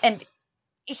 And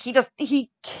he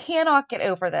cannot get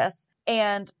over this.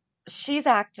 And she's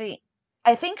acting,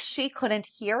 I think she couldn't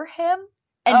hear him.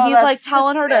 And he's like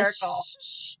telling her to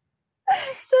shh.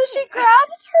 So she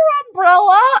grabs her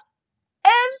umbrella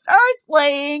and starts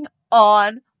laying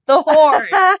on the horn.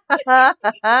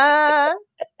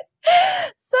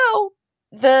 So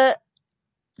the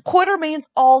Quartermains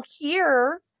all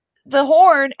hear the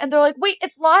horn and they're like, "Wait,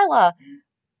 it's Lila."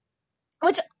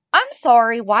 Which, I'm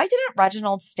sorry, why didn't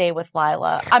Reginald stay with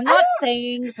Lila? I'm not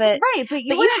saying that, right, but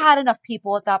you had enough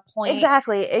people at that point.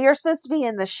 Exactly. You're supposed to be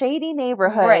in the shady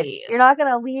neighborhood. Right. You're not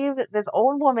going to leave this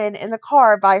old woman in the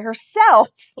car by herself.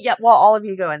 Yep. While all of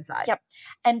you go inside. Yep.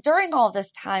 And during all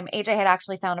this time, AJ had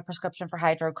actually found a prescription for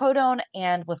hydrocodone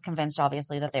and was convinced,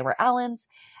 obviously, that they were Alan's.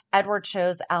 Edward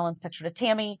shows Alan's picture to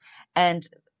Tammy, and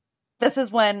this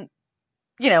is when,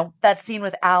 you know, that scene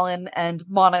with Alan and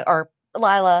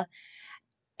Lila.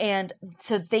 And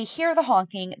so they hear the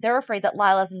honking. They're afraid that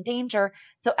Lila's in danger.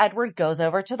 So Edward goes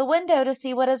over to the window to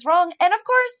see what is wrong. And of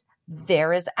course,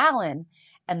 there is Alan.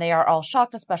 And they are all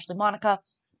shocked, especially Monica.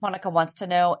 Monica wants to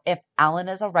know if Alan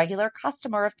is a regular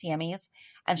customer of Tammy's,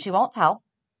 and she won't tell.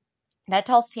 Ned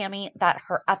tells Tammy that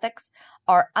her ethics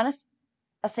are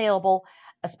unassailable,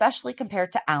 especially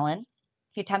compared to Alan.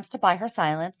 He attempts to buy her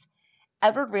silence.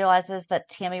 Edward realizes that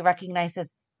Tammy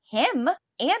recognizes him,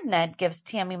 and Ned gives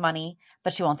Tammy money,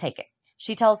 but she won't take it.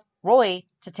 She tells Roy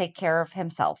to take care of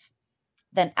himself.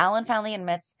 Then Alan finally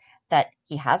admits that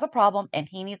he has a problem and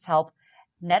he needs help.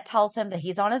 Ned tells him that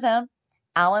he's on his own.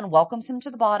 Alan welcomes him to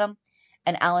the bottom,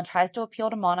 and Alan tries to appeal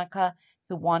to Monica,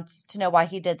 who wants to know why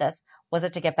he did this. Was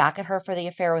it to get back at her for the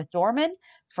affair with Dorman,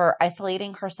 for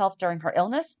isolating herself during her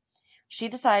illness? She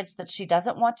decides that she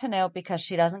doesn't want to know because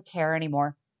she doesn't care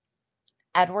anymore.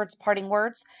 Edward's parting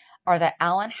words are that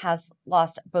Alan has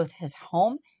lost both his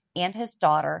home and his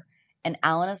daughter, and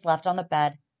Alan is left on the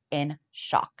bed in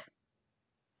shock.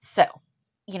 So,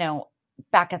 you know,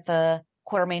 back at the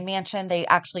Quartermain mansion, they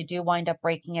actually do wind up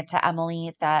breaking it to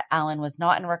Emily that Alan was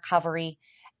not in recovery.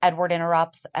 Edward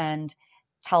interrupts and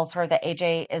tells her that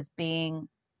AJ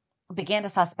began to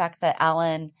suspect that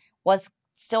Alan was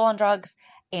still on drugs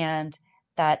and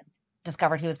that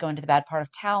discovered he was going to the bad part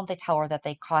of town. They tell her that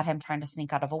they caught him trying to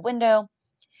sneak out of a window.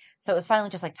 So it was finally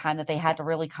just like time that they had to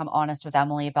really come honest with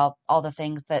Emily about all the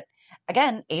things that,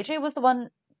 again, AJ was the one,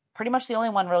 pretty much the only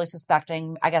one really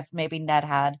suspecting. I guess maybe Ned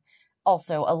had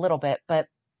also a little bit, but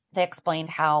they explained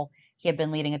how he had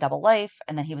been leading a double life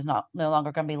and that he was no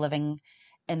longer going to be living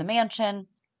in the mansion.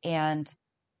 And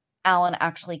Alan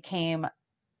actually came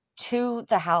to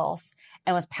the house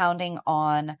and was pounding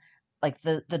on like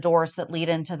the doors that lead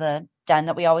into the den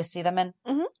that we always see them in.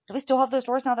 Mm-hmm. Do we still have those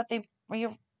doors now that they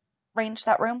rearranged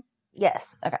that room?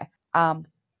 Yes. Okay.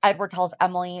 Edward tells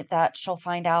Emily that she'll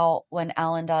find out when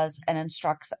Alan does and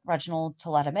instructs Reginald to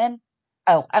let him in.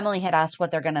 Oh, Emily had asked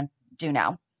what they're going to do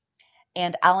now.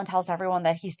 And Alan tells everyone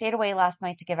that he stayed away last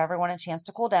night to give everyone a chance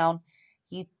to cool down.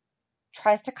 He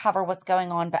tries to cover what's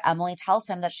going on, but Emily tells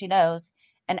him that she knows,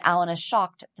 and Alan is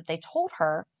shocked that they told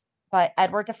her. But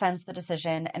Edward defends the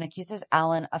decision and accuses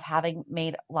Alan of having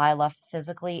made Lila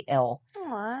physically ill.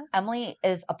 Aww. Emily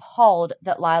is appalled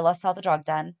that Lila saw the drug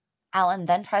den. Alan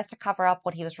then tries to cover up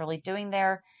what he was really doing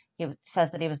there. He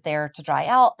says that he was there to dry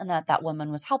out and that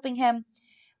woman was helping him.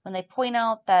 When they point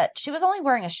out that she was only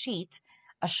wearing a sheet,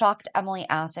 a shocked Emily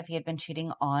asked if he had been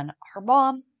cheating on her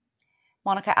mom.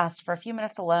 Monica asks for a few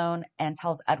minutes alone and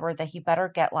tells Edward that he better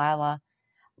get Lila.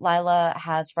 Lila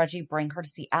has Reggie bring her to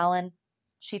see Alan.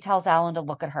 She tells Alan to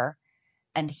look at her,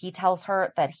 and he tells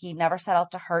her that he never set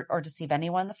out to hurt or deceive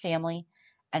anyone in the family,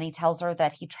 and he tells her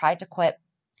that he tried to quit.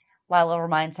 Lila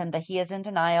reminds him that he is in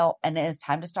denial and it is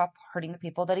time to stop hurting the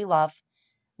people that he loves.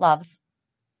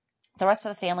 The rest of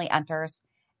the family enters.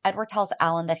 Edward tells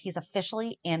Alan that he's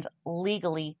officially and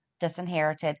legally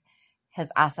disinherited.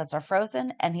 His assets are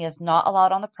frozen and he is not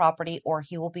allowed on the property or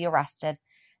he will be arrested.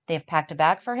 They have packed a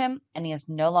bag for him and he is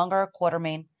no longer a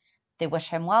Quartermain. They wish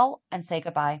him well and say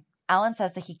goodbye. Alan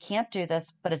says that he can't do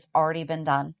this, but it's already been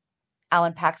done.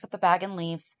 Alan packs up the bag and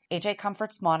leaves. AJ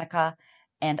comforts Monica,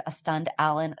 and a stunned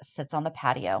Alan sits on the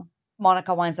patio.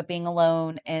 Monica winds up being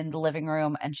alone in the living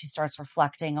room, and she starts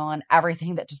reflecting on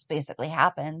everything that just basically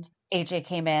happened. AJ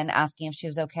came in asking if she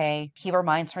was okay. He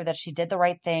reminds her that she did the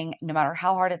right thing. No matter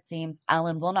how hard it seems,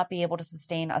 Alan will not be able to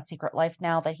sustain a secret life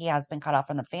now that he has been cut off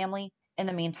from the family. In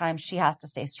the meantime, she has to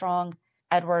stay strong.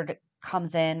 Edward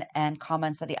comes in and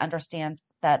comments that he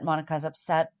understands that Monica is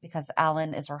upset because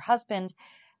Alan is her husband,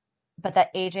 but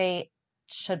that AJ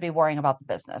should be worrying about the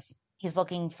business. He's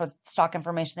looking for stock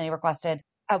information that he requested.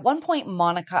 At one point,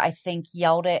 Monica, I think,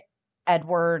 yelled at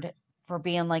Edward for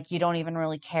being like, you don't even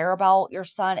really care about your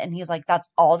son. And he's like, that's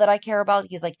all that I care about.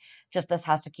 He's like, just this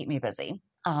has to keep me busy.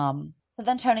 So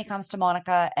then Tony comes to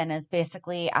Monica and is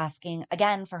basically asking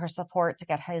again for her support to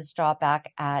get his job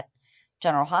back at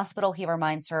General Hospital. He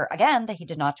reminds her again that he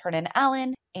did not turn in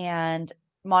Alan. And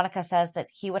Monica says that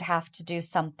he would have to do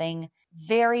something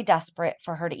very desperate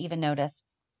for her to even notice.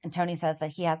 And Tony says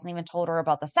that he hasn't even told her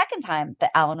about the second time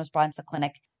that Alan was brought into the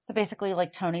clinic. So basically,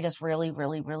 like, Tony just really,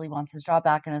 really, really wants his job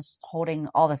back and is holding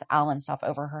all this Alan stuff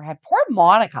over her head. Poor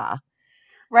Monica.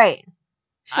 Right.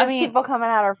 She has people coming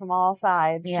at her from all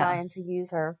sides, Yeah. trying to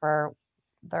use her for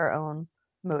their own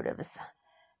motives.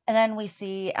 And then we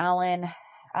see Alan.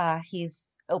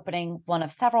 He's opening one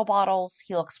of several bottles.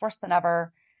 He looks worse than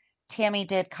ever. Tammy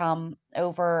did come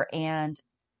over and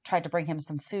tried to bring him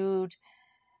some food.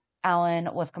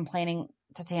 Alan was complaining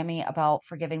to Tammy about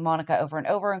forgiving Monica over and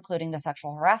over, including the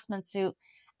sexual harassment suit.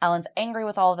 Alan's angry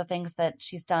with all the things that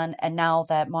she's done, and now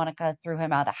that Monica threw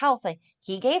him out of the house, like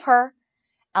he gave her.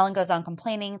 Alan goes on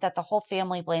complaining that the whole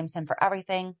family blames him for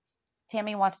everything.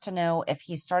 Tammy wants to know if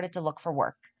he started to look for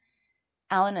work.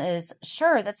 Alan is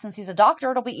sure that since he's a doctor,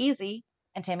 it'll be easy,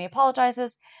 and Tammy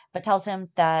apologizes, but tells him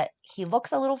that he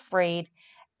looks a little frayed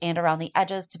and around the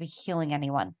edges to be healing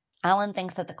anyone. Alan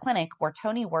thinks that the clinic where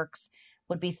Tony works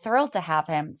would be thrilled to have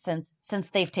him since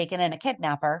they've taken in a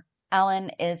kidnapper. Alan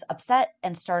is upset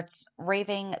and starts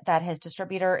raving that his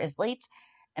distributor is late.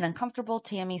 An uncomfortable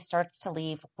Tammy starts to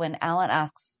leave when Alan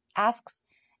asks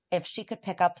if she could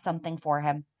pick up something for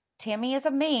him. Tammy is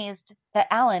amazed that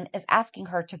Alan is asking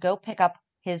her to go pick up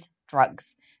his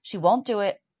drugs. She won't do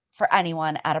it for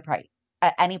anyone at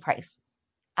any price.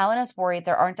 Alan is worried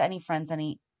they aren't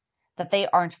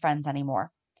friends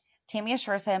anymore. Tammy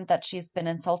assures him that she's been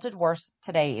insulted worse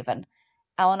today even.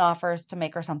 Alan offers to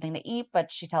make her something to eat,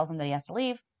 but she tells him that he has to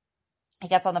leave. He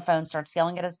gets on the phone, starts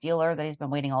yelling at his dealer that he's been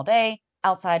waiting all day.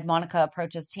 Outside, Monica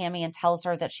approaches Tammy and tells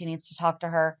her that she needs to talk to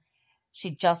her. She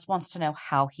just wants to know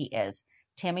how he is.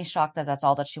 Tammy's shocked that that's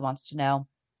all that she wants to know.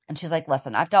 And she's like,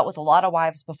 listen, I've dealt with a lot of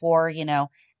wives before,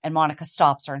 and Monica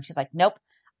stops her and she's like, nope,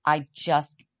 I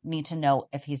just need to know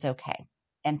if he's okay.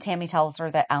 And Tammy tells her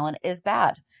that Alan is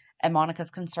bad. And Monica's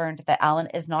concerned that Alan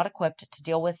is not equipped to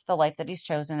deal with the life that he's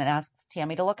chosen and asks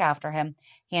Tammy to look after him,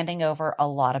 handing over a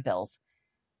lot of bills.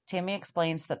 Tammy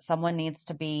explains that sometimes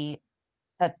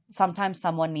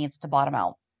someone needs to bottom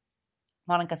out.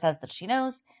 Monica says that she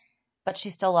knows, but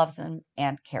she still loves him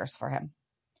and cares for him.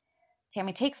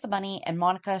 Tammy takes the money and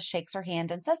Monica shakes her hand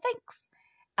and says thanks.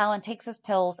 Alan takes his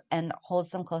pills and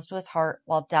holds them close to his heart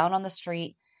while down on the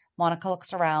street, Monica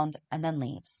looks around and then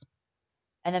leaves.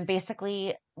 And then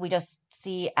basically we just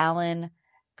see Alan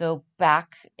go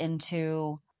back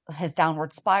into his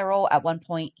downward spiral. At one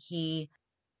point he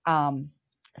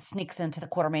sneaks into the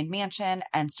Quartermain mansion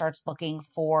and starts looking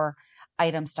for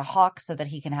items to hawk so that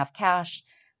he can have cash,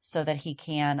 so that he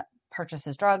can purchase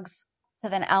his drugs. So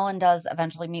then Alan does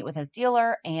eventually meet with his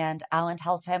dealer, and Alan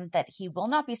tells him that he will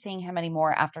not be seeing him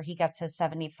anymore after he gets his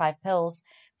 75 pills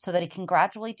so that he can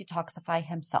gradually detoxify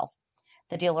himself.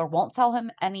 The dealer won't sell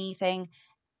him anything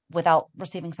without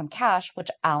receiving some cash,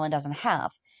 which Alan doesn't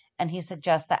have. And he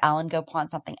suggests that Alan go pawn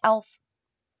something else.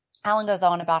 Alan goes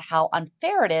on about how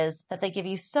unfair it is that they give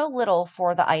you so little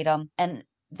for the item and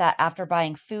that after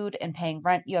buying food and paying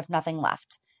rent, you have nothing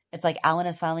left. It's like Alan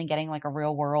is finally getting like a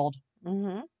real world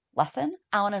lesson.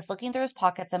 Alan is looking through his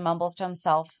pockets and mumbles to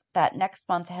himself that next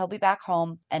month he'll be back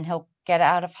home and he'll get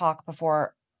out of Hawk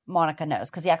before Monica knows,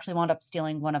 because he actually wound up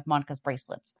stealing one of Monica's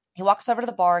bracelets. He walks over to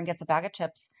the bar and gets a bag of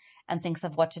chips and thinks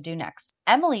of what to do next.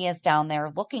 Emily is down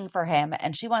there looking for him,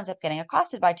 and she winds up getting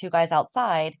accosted by two guys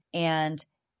outside, and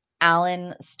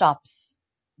Alan stops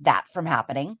that from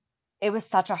happening. It was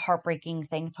such a heartbreaking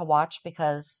thing to watch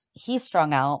because he's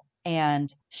strung out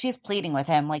and she's pleading with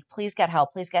him, like, please get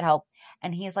help, please get help.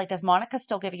 And he's like, does Monica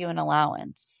still give you an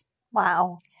allowance?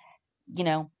 Wow. You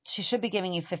know, she should be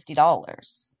giving you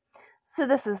 $50. So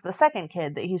this is the second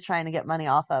kid that he's trying to get money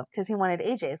off of because he wanted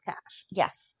AJ's cash.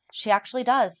 Yes, she actually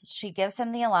does. She gives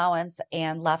him the allowance,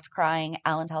 and left crying,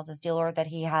 Alan tells his dealer that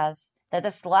that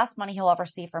this is the last money he'll ever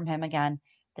see from him again.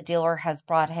 The dealer has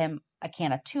brought him a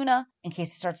can of tuna in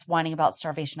case he starts whining about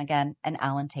starvation again, and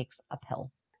Alan takes a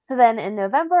pill. So then in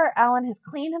November, Alan has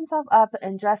cleaned himself up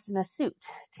and dressed in a suit.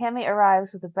 Tammy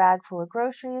arrives with a bag full of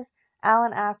groceries.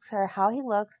 Alan asks her how he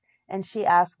looks, and she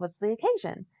asks what's the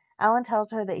occasion. Alan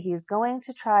tells her that he's going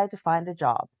to try to find a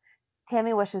job.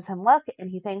 Tammy wishes him luck, and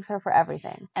he thanks her for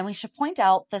everything. And we should point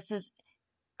out,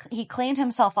 he cleaned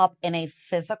himself up in a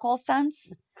physical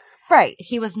sense. Right.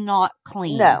 He was not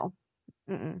clean. No.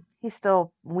 He's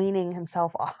still weaning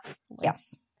himself off.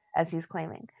 Yes. As he's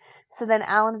claiming. So then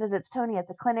Alan visits Tony at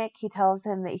the clinic. He tells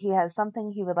him that he has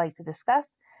something he would like to discuss.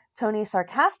 Tony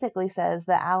sarcastically says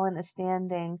that Alan is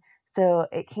standing, so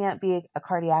it can't be a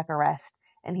cardiac arrest,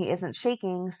 and he isn't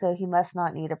shaking, so he must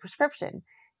not need a prescription.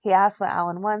 He asks what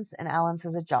Alan wants, and Alan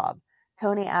says a job.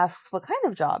 Tony asks what kind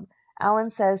of job.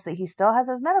 Alan says that he still has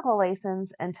his medical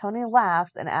license, and Tony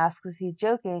laughs and asks if he's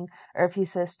joking or if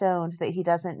he's so stoned that he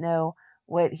doesn't know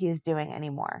what he is doing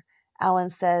anymore. Alan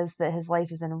says that his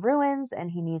life is in ruins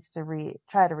and he needs to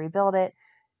try to rebuild it.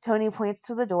 Tony points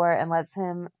to the door and lets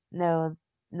him know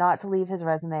not to leave his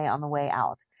resume on the way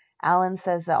out. Alan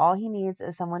says that all he needs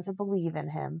is someone to believe in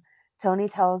him. Tony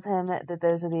tells him that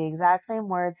those are the exact same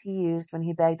words he used when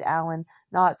he begged Alan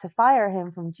not to fire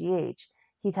him from GH.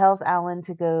 He tells Alan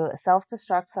to go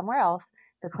self-destruct somewhere else.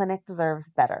 The clinic deserves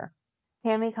better.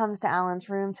 Tammy comes to Alan's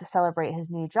room to celebrate his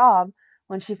new job.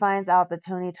 When she finds out that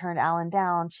Tony turned Alan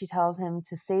down, she tells him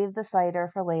to save the cider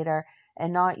for later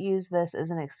and not use this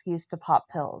as an excuse to pop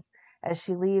pills. As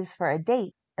she leaves for a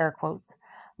date, air quotes,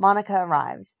 Monica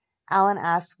arrives. Alan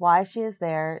asks why she is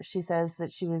there. She says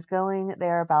that she was going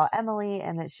there about Emily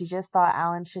and that she just thought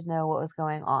Alan should know what was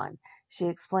going on. She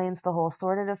explains the whole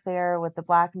sordid affair with the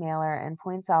blackmailer and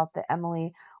points out that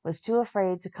Emily was too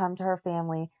afraid to come to her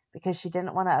family because she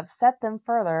didn't want to upset them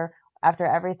further after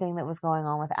everything that was going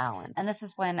on with Alan. And this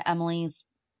is when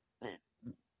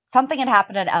something had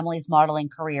happened in Emily's modeling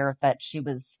career that she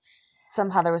was...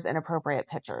 Somehow there was inappropriate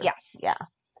pictures. Yes. Yeah.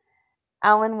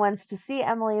 Alan wants to see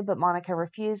Emily, but Monica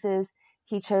refuses.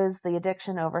 He chose the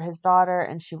addiction over his daughter,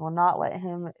 and she will not let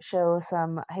him show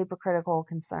some hypocritical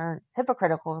concern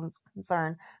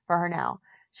for her now.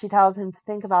 She tells him to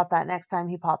think about that next time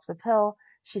he pops a pill.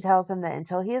 She tells him that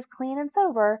until he is clean and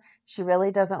sober, she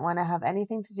really doesn't want to have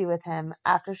anything to do with him.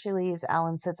 After she leaves,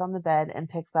 Alan sits on the bed and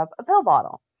picks up a pill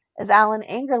bottle. As Alan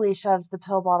angrily shoves the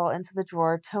pill bottle into the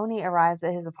drawer, Tony arrives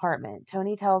at his apartment.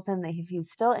 Tony tells him that if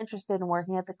he's still interested in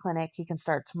working at the clinic, he can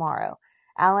start tomorrow.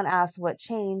 Alan asks what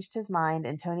changed his mind,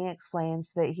 and Tony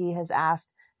explains that he has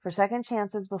asked for second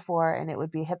chances before, and it would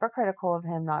be hypocritical of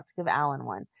him not to give Alan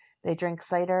one. They drink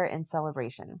cider in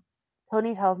celebration.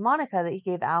 Tony tells Monica that he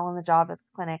gave Alan the job at the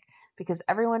clinic because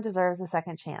everyone deserves a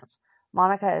second chance.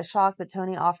 Monica is shocked that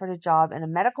Tony offered a job in a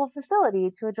medical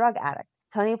facility to a drug addict.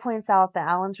 Tony points out that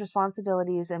Alan's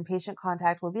responsibilities and patient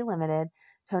contact will be limited.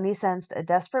 Tony sensed a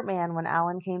desperate man when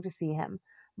Alan came to see him.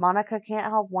 Monica can't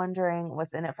help wondering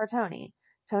what's in it for Tony.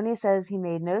 Tony says he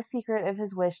made no secret of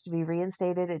his wish to be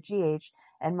reinstated at GH,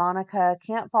 and Monica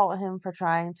can't fault him for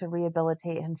trying to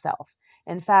rehabilitate himself.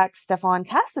 In fact, Stefan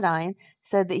Cassadine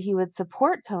said that he would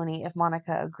support Tony if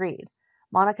Monica agreed.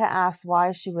 Monica asks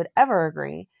why she would ever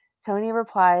agree. Tony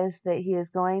replies that he is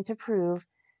going to prove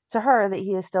to her that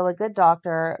he is still a good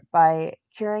doctor by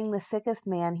curing the sickest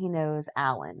man he knows,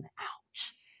 Alan.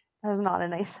 Ouch. That was not a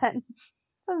nice sentence.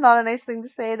 That was not a nice thing to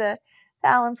say to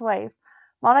Alan's wife.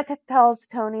 Monica tells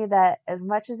Tony that as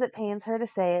much as it pains her to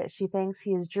say it, she thinks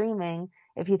he is dreaming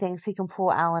if he thinks he can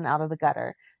pull Alan out of the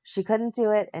gutter. She couldn't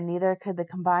do it, and neither could the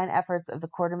combined efforts of the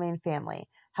Quartermaine family.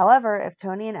 However, if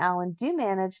Tony and Alan do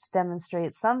manage to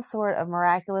demonstrate some sort of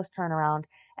miraculous turnaround,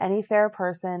 any fair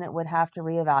person would have to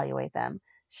reevaluate them.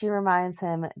 She reminds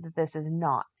him that this is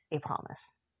not a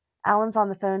promise. Alan's on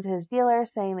the phone to his dealer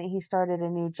saying that he started a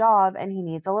new job and he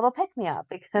needs a little pick-me-up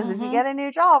because if you get a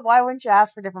new job, why wouldn't you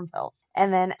ask for different pills?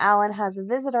 And then Alan has a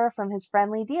visitor from his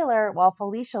friendly dealer while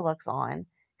Felicia looks on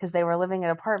because they were living in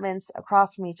apartments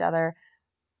across from each other.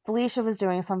 Felicia was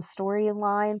doing some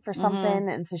storyline for something,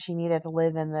 and so she needed to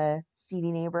live in the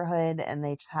seedy neighborhood, and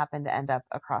they just happened to end up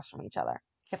across from each other.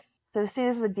 Yep. So as soon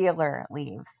as the dealer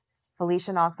leaves,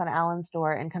 Felicia knocks on Alan's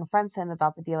door and confronts him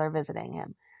about the dealer visiting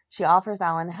him. She offers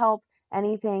Alan help,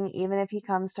 anything, even if he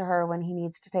comes to her when he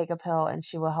needs to take a pill, and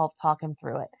she will help talk him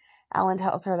through it. Alan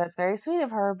tells her that's very sweet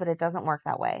of her, but it doesn't work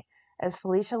that way. As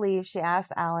Felicia leaves, she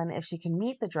asks Alan if she can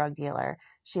meet the drug dealer.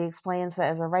 She explains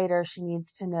that as a writer, she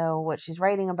needs to know what she's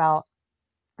writing about,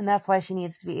 and that's why she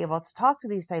needs to be able to talk to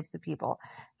these types of people.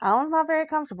 Alan's not very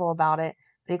comfortable about it,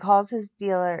 but he calls his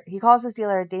dealer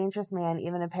a dangerous man,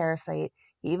 even a parasite.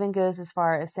 He even goes as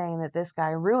far as saying that this guy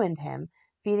ruined him,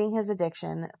 feeding his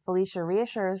addiction. Felicia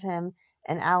reassures him,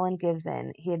 and Alan gives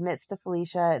in. He admits to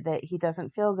Felicia that he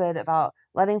doesn't feel good about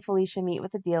letting Felicia meet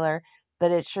with the dealer,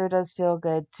 but it sure does feel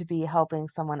good to be helping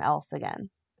someone else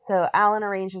again. So Alan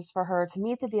arranges for her to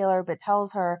meet the dealer, but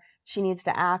tells her she needs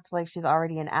to act like she's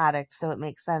already an addict, so it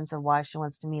makes sense of why she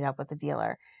wants to meet up with the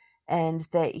dealer. And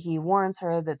that he warns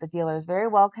her that the dealer is very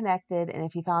well connected, and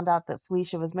if he found out that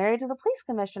Felicia was married to the police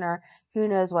commissioner, who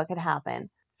knows what could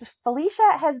happen. So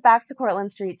Felicia heads back to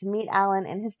Cortlandt Street to meet Alan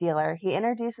and his dealer. He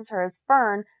introduces her as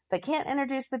Fern, but can't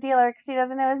introduce the dealer because he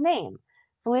doesn't know his name.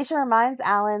 Felicia reminds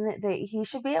Alan that he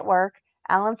should be at work.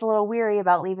 Alan's a little weary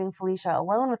about leaving Felicia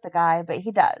alone with the guy, but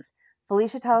he does.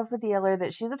 Felicia tells the dealer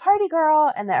that she's a party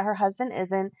girl and that her husband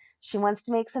isn't. She wants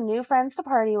to make some new friends to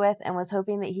party with and was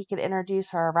hoping that he could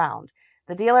introduce her around.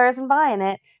 The dealer isn't buying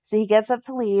it, so he gets up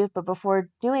to leave, but before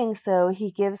doing so,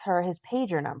 he gives her his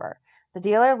pager number. The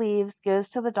dealer leaves, goes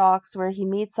to the docks where he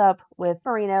meets up with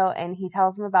Marino, and he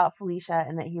tells him about Felicia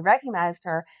and that he recognized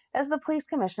her as the police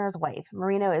commissioner's wife.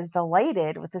 Marino is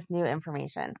delighted with this new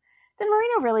information. Did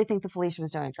Marino really think that Felicia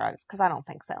was doing drugs? Because I don't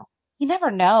think so. You never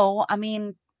know. I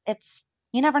mean,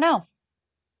 you never know.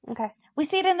 Okay. We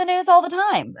see it in the news all the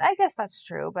time. I guess that's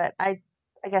true, but I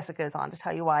guess it goes on to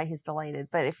tell you why he's delighted.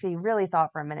 But if he really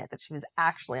thought for a minute that she was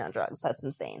actually on drugs, that's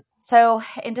insane. So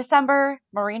in December,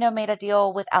 Marino made a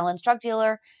deal with Alan's drug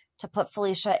dealer to put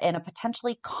Felicia in a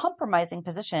potentially compromising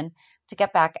position to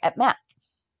get back at Mac.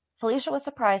 Felicia was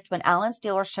surprised when Alan's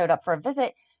dealer showed up for a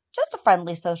visit, just a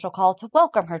friendly social call to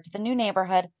welcome her to the new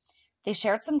neighborhood. They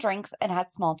shared some drinks and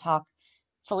had small talk.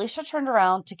 Felicia turned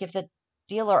around to give the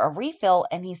dealer a refill,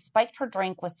 and he spiked her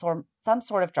drink with some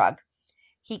sort of drug.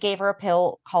 He gave her a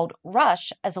pill called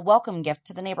Rush as a welcome gift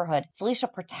to the neighborhood. Felicia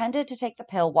pretended to take the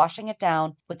pill, washing it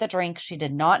down with the drink she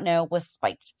did not know was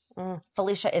spiked.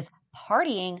 Felicia is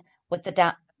partying with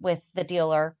the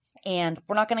dealer, and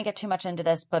we're not going to get too much into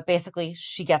this, but basically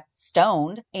she gets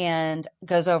stoned and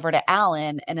goes over to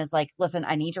Alan and is like, listen,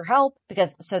 I need your help,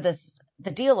 because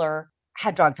the dealer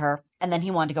had drugged her and then he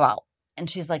wanted to go out. And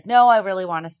she's like, no, I really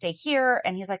want to stay here.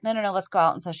 And he's like, no, let's go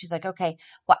out. And so she's like, okay.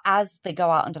 Well, as they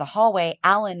go out into the hallway,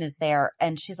 Alan is there.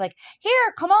 And she's like,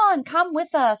 here, come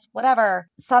with us, whatever.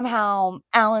 Somehow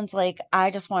Alan's like, I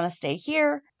just want to stay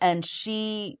here. And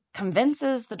she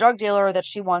convinces the drug dealer that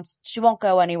she won't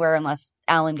go anywhere unless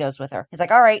Alan goes with her. He's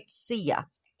like, all right, see ya.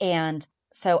 And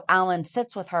so Alan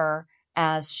sits with her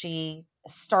as she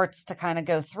starts to kind of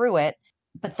go through it.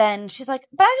 But then she's like,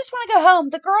 but I just want to go home.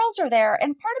 The girls are there.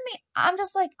 And part of me, I'm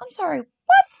just like, I'm sorry,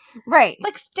 what? Right.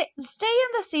 Like, stay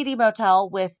in the seedy motel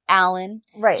with Alan.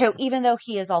 Right. Who, even though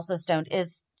he is also stoned,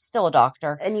 is still a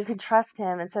doctor. And you can trust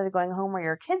him instead of going home where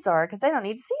your kids are, because they don't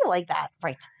need to see you like that.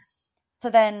 Right. So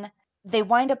then they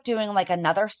wind up doing like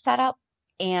another setup.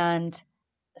 And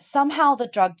somehow the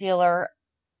drug dealer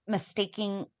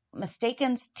mistakens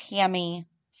Tammy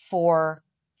for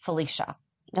Felicia.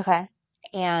 Okay.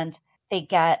 And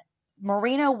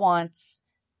Marino wants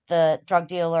the drug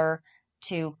dealer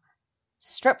to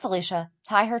strip Felicia,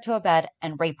 tie her to a bed,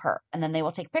 and rape her. And then they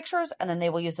will take pictures, and then they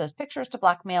will use those pictures to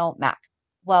blackmail Mac.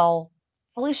 Well,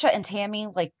 Felicia and Tammy,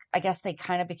 like, I guess they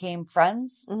kind of became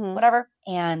friends, whatever.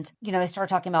 And, they started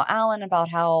talking about Alan, about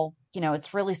how,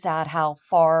 it's really sad how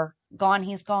far gone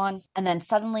he's gone. And then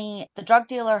suddenly the drug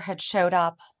dealer had showed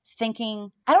up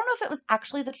thinking, I don't know if it was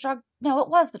actually it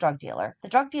was the drug dealer. The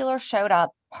drug dealer showed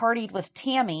up, partied with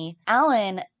Tammy.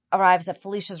 Alan arrives at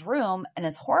Felicia's room and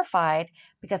is horrified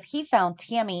because he found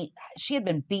Tammy, she had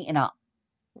been beaten up.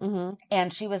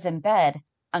 And she was in bed,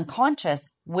 unconscious,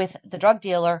 with the drug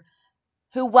dealer,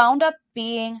 who wound up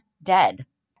being dead.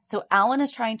 So Alan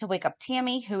is trying to wake up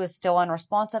Tammy, who is still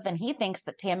unresponsive, and he thinks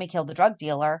that Tammy killed the drug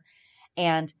dealer.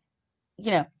 And,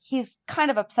 he's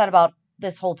kind of upset about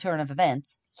this whole turn of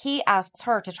events. He asks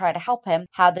her to try to help him.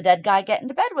 How'd the dead guy get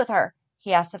into bed with her?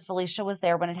 He asks if Felicia was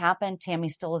there when it happened. Tammy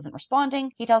still isn't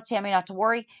responding. He tells Tammy not to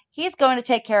worry. He's going to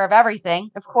take care of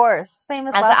everything. Of course.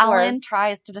 Famous As last Alan words.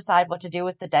 tries to decide what to do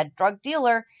with the dead drug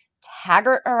dealer,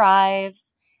 Taggart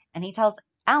arrives And he tells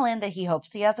Alan that he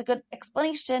hopes he has a good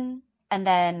explanation. And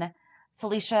then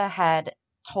Felicia had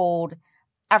told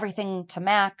everything to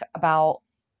Mac about,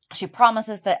 she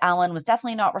promises that Alan was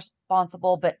definitely not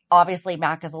responsible, but obviously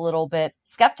Mac is a little bit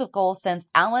skeptical since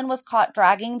Alan was caught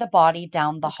dragging the body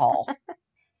down the hall.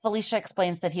 Felicia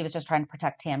explains that he was just trying to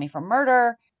protect Tammy from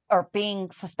murder or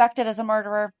being suspected as a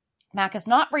murderer. Mac is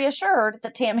not reassured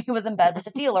that Tammy was in bed with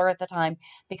the dealer at the time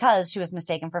because she was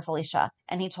mistaken for Felicia.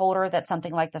 And he told her that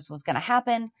something like this was going to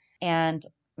happen. And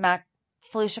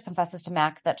Felicia confesses to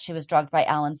Mac that she was drugged by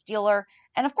Alan's dealer.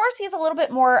 And of course, he's a little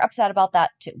bit more upset about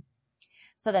that too.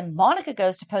 So then Monica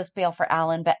goes to post bail for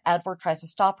Alan, but Edward tries to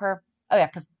stop her. Oh yeah,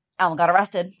 because Alan got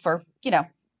arrested for,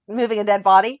 moving a dead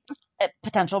body.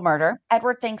 Potential murder.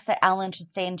 Edward thinks that Alan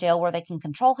should stay in jail where they can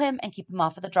control him and keep him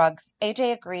off of the drugs.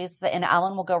 AJ agrees and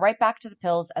Alan will go right back to the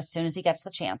pills as soon as he gets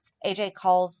the chance. AJ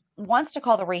wants to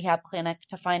call the rehab clinic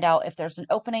to find out if there's an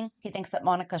opening. He thinks that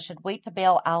Monica should wait to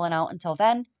bail Alan out until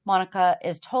then. Monica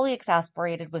is totally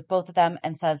exasperated with both of them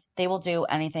and says they will do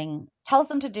anything, tells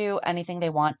them to do anything they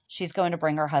want. She's going to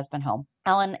bring her husband home.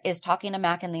 Alan is talking to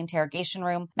Mac in the interrogation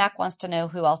room. Mac wants to know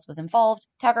who else was involved.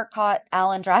 Taggart caught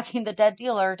Alan dragging the dead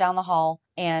dealer down the hall,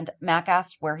 and Mac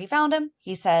asks where he found him.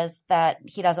 He says that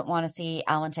he doesn't want to see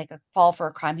Alan take a fall for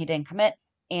a crime he didn't commit,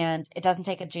 and it doesn't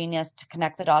take a genius to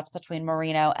connect the dots between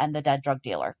Marino and the dead drug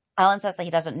dealer. Alan says that he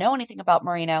doesn't know anything about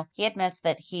Marino. He admits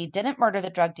that he didn't murder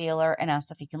the drug dealer and asks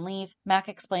if he can leave. Mac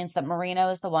explains that Marino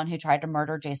is the one who tried to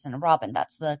murder Jason and Robin.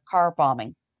 That's the car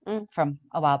bombing from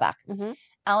a while back. Mm-hmm.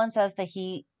 Alan says that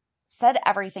he said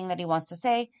everything that he wants to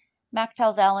say. Mac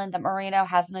tells Alan that Marino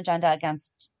has an agenda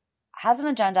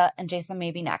and Jason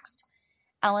may be next.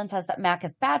 Alan says that Mac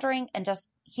is badgering and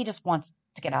he just wants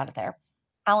to get out of there.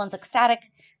 Alan's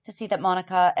ecstatic to see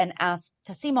Monica and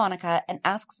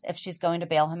asks if she's going to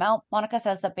bail him out. Monica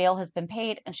says that bail has been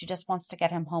paid and she just wants to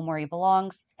get him home where he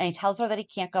belongs. And he tells her that he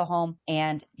can't go home,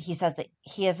 and he says that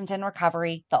he isn't in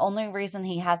recovery. The only reason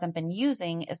he hasn't been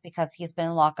using is because he's been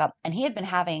in lockup and he had been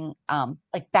having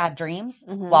bad dreams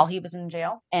while he was in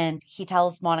jail. And he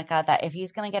tells Monica that if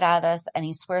he's going to get out of this, and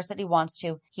he swears that he wants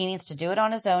to, he needs to do it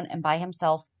on his own and by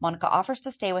himself. Monica offers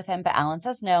to stay with him, but Alan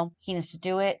says no. He needs to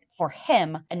do it for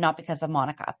him and not because of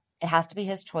Monica. It has to be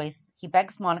his choice. He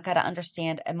begs Monica to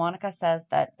understand, and Monica says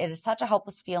that it is such a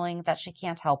helpless feeling that she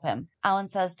can't help him. Alan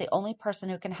says the only person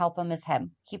who can help him is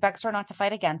him. He begs her not to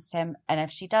fight against him, and if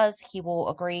she does, he will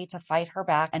agree to fight her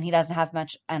back, and he doesn't have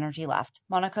much energy left.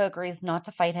 Monica agrees not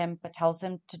to fight him, but tells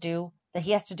him that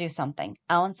he has to do something.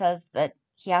 Alan says that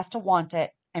he has to want it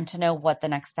and to know what the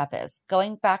next step is.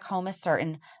 Going back home is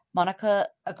certain. Monica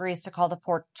agrees to call the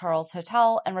Port Charles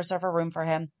Hotel and reserve a room for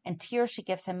him. In tears, she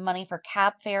gives him money for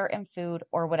cab fare and food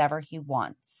or whatever he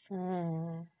wants.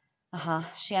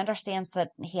 She understands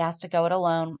that he has to go it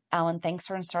alone. Alan thanks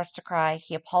her and starts to cry.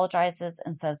 He apologizes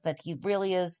and says that he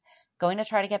really is going to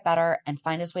try to get better and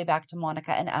find his way back to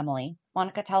Monica and Emily.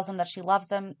 Monica tells him that she loves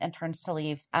him and turns to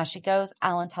leave. As she goes,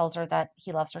 Alan tells her that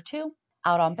he loves her too.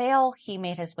 Out on bail, he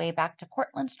made his way back to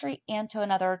Cortlandt Street and to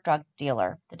another drug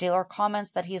dealer. The dealer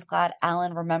comments that he's glad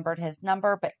Alan remembered his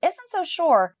number, but isn't so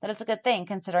sure that it's a good thing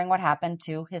considering what happened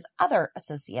to his other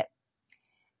associate.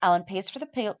 Alan pays for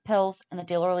the pills and the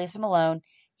dealer leaves him alone.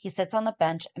 He sits on the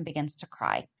bench and begins to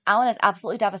cry. Alan is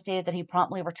absolutely devastated that he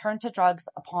promptly returned to drugs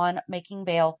upon making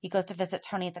bail. He goes to visit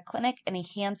Tony at the clinic and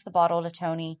he hands the bottle to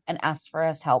Tony and asks for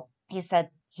his help. He said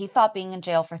he thought being in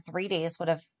jail for 3 days would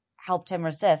have helped him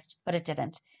resist, but it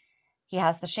didn't. He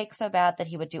has the shakes so bad that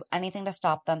he would do anything to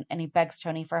stop them, and he begs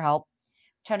Tony for help.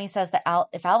 Tony says that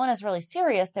if Alan is really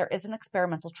serious, there is an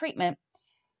experimental treatment.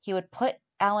 He would put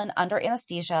Alan under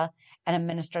anesthesia and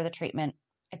administer the treatment.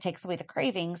 It takes away the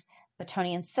cravings, but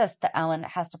Tony insists that Alan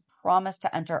has to promise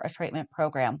to enter a treatment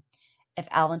program. If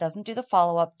Alan doesn't do the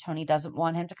follow-up, Tony doesn't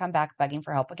want him to come back begging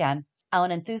for help again. Alan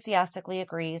enthusiastically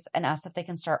agrees and asks if they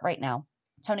can start right now.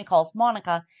 Tony calls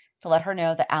Monica to let her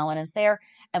know that Alan is there.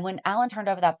 And when Alan turned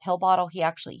over that pill bottle, he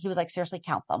was like, seriously,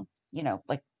 count them.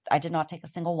 I did not take a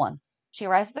single one. She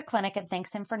arrives at the clinic and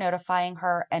thanks him for notifying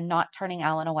her and not turning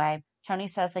Alan away. Tony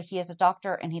says that he is a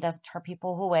doctor and he doesn't turn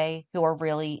people away who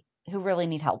really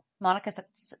need help. Monica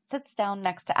sits down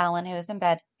next to Alan, who is in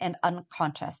bed and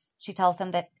unconscious. She tells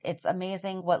him that it's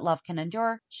amazing what love can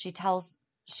endure.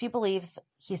 She believes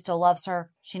he still loves her.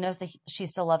 She knows that she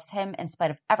still loves him in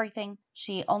spite of everything.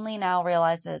 She only now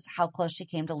realizes how close she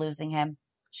came to losing him.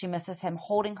 She misses him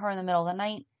holding her in the middle of the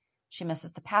night. She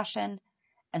misses the passion,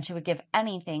 and she would give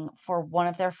anything for one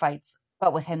of their fights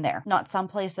but with him there, not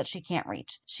someplace that she can't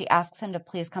reach. She asks him to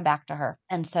please come back to her.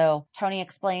 And so Tony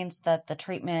explains that the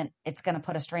treatment, it's going to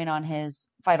put a strain on his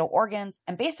vital organs.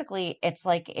 And basically, it's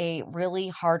like a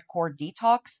really hardcore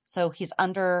detox. So he's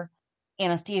under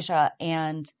anesthesia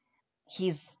and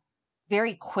he's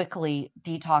very quickly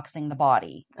detoxing the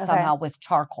body somehow with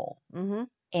charcoal. Mm-hmm.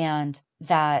 And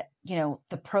that,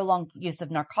 the prolonged use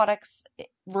of narcotics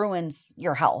ruins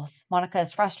your health. Monica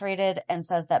is frustrated and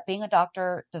says that being a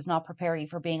doctor does not prepare you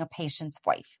for being a patient's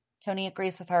wife. Tony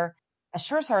agrees with her,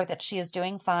 assures her that she is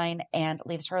doing fine, and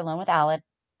leaves her alone with Alan.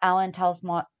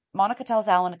 Monica tells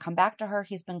Alan to come back to her.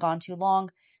 He's been gone too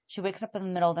long. She wakes up in the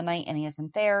middle of the night and he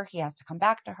isn't there. He has to come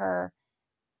back to her.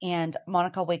 And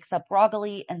Monica wakes up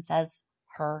groggily and says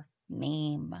her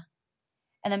name.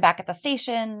 And then back at the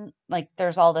station,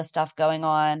 there's all this stuff going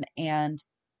on. And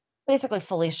basically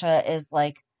Felicia is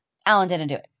like, Alan didn't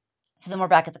do it. So then we're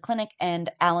back at the clinic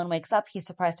and Alan wakes up. He's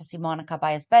surprised to see Monica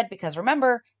by his bed because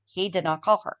remember, he did not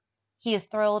call her. He is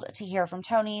thrilled to hear from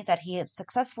Tony that he had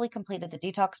successfully completed the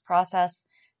detox process.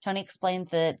 Tony explained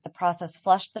that the process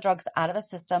flushed the drugs out of his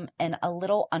system in a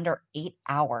little under 8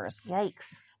 hours.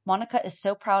 Yikes. Monica is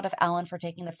so proud of Alan for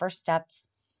taking the first steps.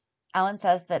 Alan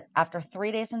says that after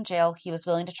 3 days in jail, he was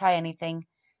willing to try anything.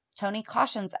 Tony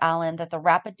cautions Alan that the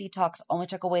rapid detox only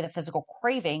took away the physical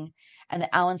craving and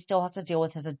that Alan still has to deal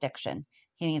with his addiction.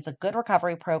 He needs a good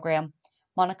recovery program.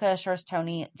 Monica assures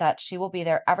Tony that she will be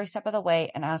there every step of the way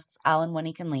and asks Alan when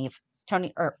he can leave.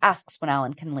 Asks when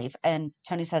Alan can leave, and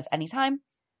Tony says anytime.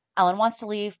 Alan wants to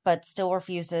leave, but still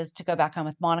refuses to go back home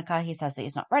with Monica. He says that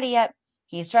he's not ready yet.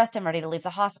 He's dressed and ready to leave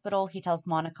the hospital. He tells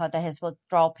Monica that his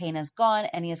withdrawal pain is gone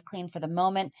and he is clean for the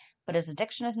moment, but his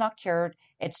addiction is not cured.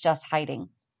 It's just hiding.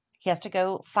 He has to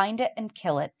go find it and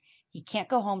kill it. He can't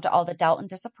go home to all the doubt and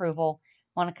disapproval.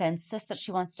 Monica insists that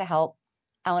she wants to help.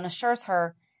 Alan assures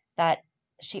her that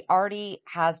she already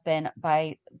has been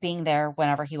by being there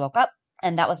whenever he woke up,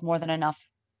 and that was more than enough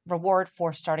reward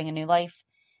for starting a new life.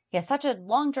 He has such a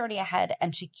long journey ahead,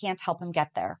 and she can't help him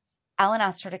get there. Alan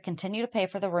asks her to continue to pay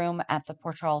for the room at the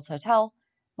Port Charles Hotel.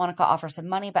 Monica offers him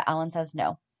money, but Alan says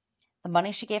no. The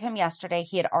money she gave him yesterday,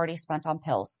 he had already spent on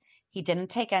pills. He didn't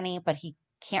take any, but he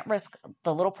can't risk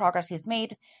the little progress he's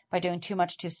made by doing too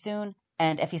much too soon.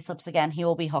 And if he slips again, he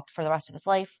will be hooked for the rest of his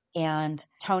life. And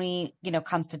Tony,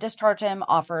 comes to discharge him,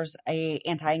 offers a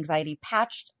anti-anxiety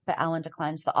patch, but Alan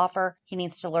declines the offer. He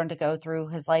needs to learn to go through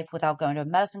his life without going to a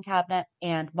medicine cabinet.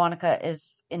 And Monica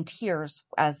is in tears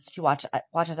as she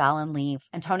watches Alan leave.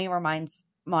 And Tony reminds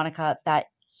Monica that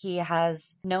he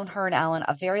has known her and Alan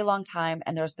a very long time,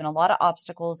 and there's been a lot of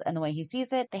obstacles in the way he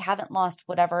sees it. They haven't lost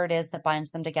whatever it is that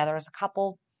binds them together as a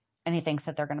couple, and he thinks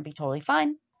that they're going to be totally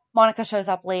fine. Monica shows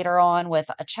up later on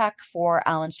with a check for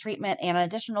Alan's treatment and an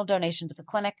additional donation to the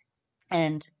clinic.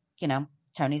 And,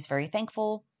 Tony's very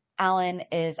thankful. Alan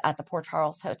is at the Port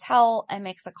Charles Hotel and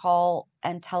makes a call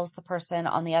and tells the person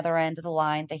on the other end of the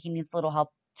line that he needs a little help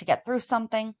to get through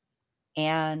something.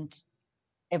 And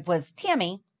it was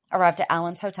Tammy arrived at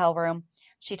Alan's hotel room.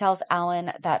 She tells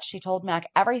Alan that she told Mac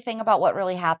everything about what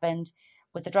really happened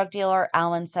with the drug dealer.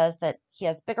 Alan says that he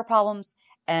has bigger problems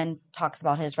and talks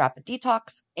about his rapid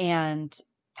detox and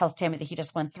tells Tammy that he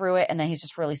just went through it and that he's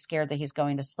just really scared that he's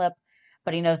going to slip.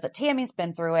 But he knows that Tammy's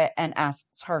been through it and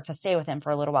asks her to stay with him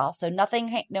for a little while. So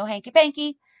nothing, no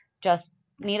hanky-panky, just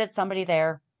needed somebody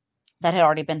there that had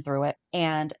already been through it.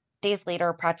 And days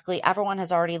later, practically everyone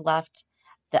has already left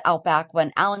the Outback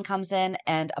when Alan comes in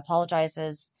and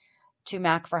apologizes to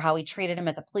Mac for how he treated him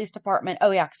at the police department.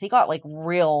 Oh yeah, because he got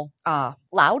real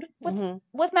loud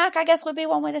with Mac, I guess would be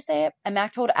one way to say it. And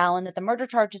Mac told Alan that the murder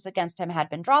charges against him had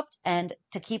been dropped and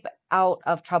to keep out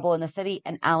of trouble in the city,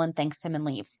 and Alan thanks him and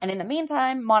leaves. And in the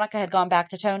meantime, Monica had gone back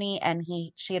to Tony and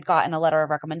she had gotten a letter of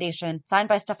recommendation signed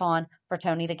by Stefan for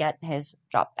Tony to get his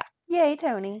job back. Yay,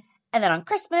 Tony. And then on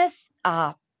Christmas,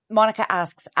 Monica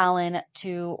asks Alan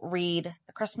to read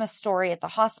the Christmas story at the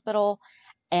hospital.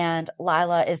 And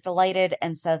Lila is delighted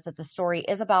and says that the story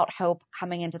is about hope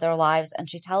coming into their lives. And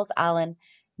she tells Alan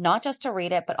not just to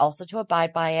read it, but also to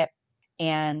abide by it.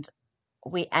 And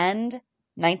we end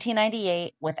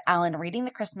 1998 with Alan reading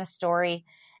the Christmas story.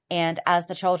 And as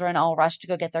the children all rush to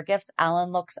go get their gifts,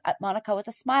 Alan looks at Monica with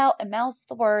a smile and mouths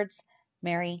the words,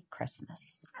 "Merry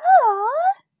Christmas." Aww.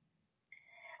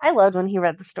 I loved when he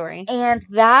read the story. And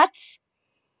that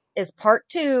is part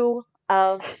 2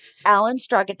 of Alan's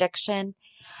drug addiction.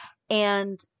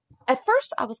 And at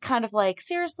first I was kind of like,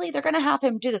 seriously, they're going to have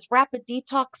him do this rapid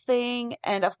detox thing.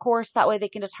 And of course, that way they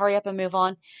can just hurry up and move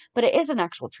on. But it is an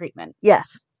actual treatment.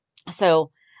 Yes.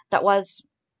 So that was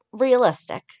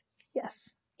realistic.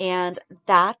 Yes. And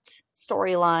that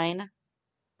storyline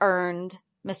earned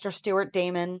Mr. Stuart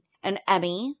Damon an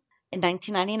Emmy in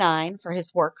 1999 for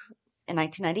his work in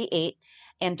 1998.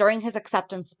 And during his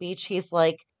acceptance speech, he's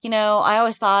like, I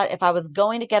always thought if I was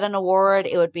going to get an award,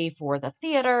 it would be for the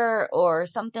theater or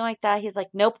something like that. He's like,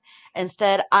 nope.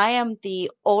 Instead, I am the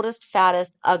oldest,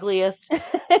 fattest, ugliest.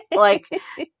 Like,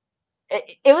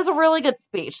 it was a really good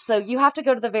speech. So you have to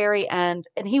go to the very end.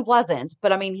 And he wasn't.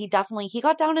 But I mean, he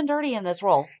got down and dirty in this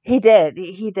role. He did.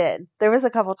 He did. There was a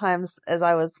couple times as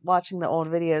I was watching the old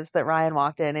videos that Ryan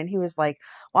walked in and he was like,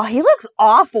 wow, he looks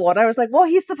awful. And I was like, well,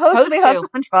 he's supposed to be hooked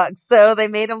on drugs. So they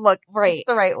made him look the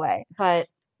right way. But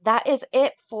that is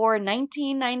it for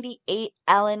 1998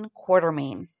 Ellen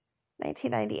Quartermain.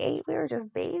 1998. We were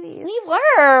just babies. We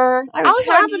were. I was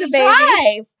having a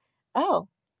baby. Oh,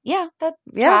 yeah, that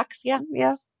tracks. Yeah.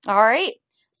 Yeah. All right.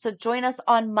 So join us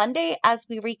on Monday as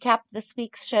we recap this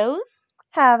week's shows.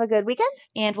 Have a good weekend.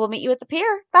 And we'll meet you at the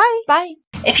pier. Bye. Bye.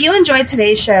 If you enjoyed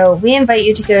today's show, we invite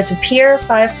you to go to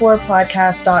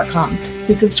pier54podcast.com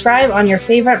to subscribe on your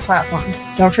favorite platform.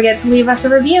 Don't forget to leave us a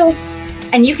review.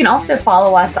 And you can also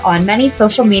follow us on many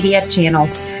social media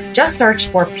channels. Just search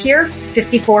for Pier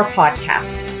 54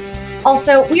 Podcast.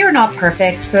 Also, we are not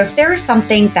perfect, so if there is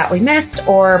something that we missed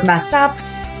or messed up,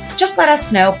 just let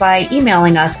us know by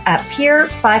emailing us at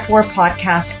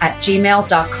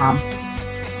pier54podcast@gmail.com.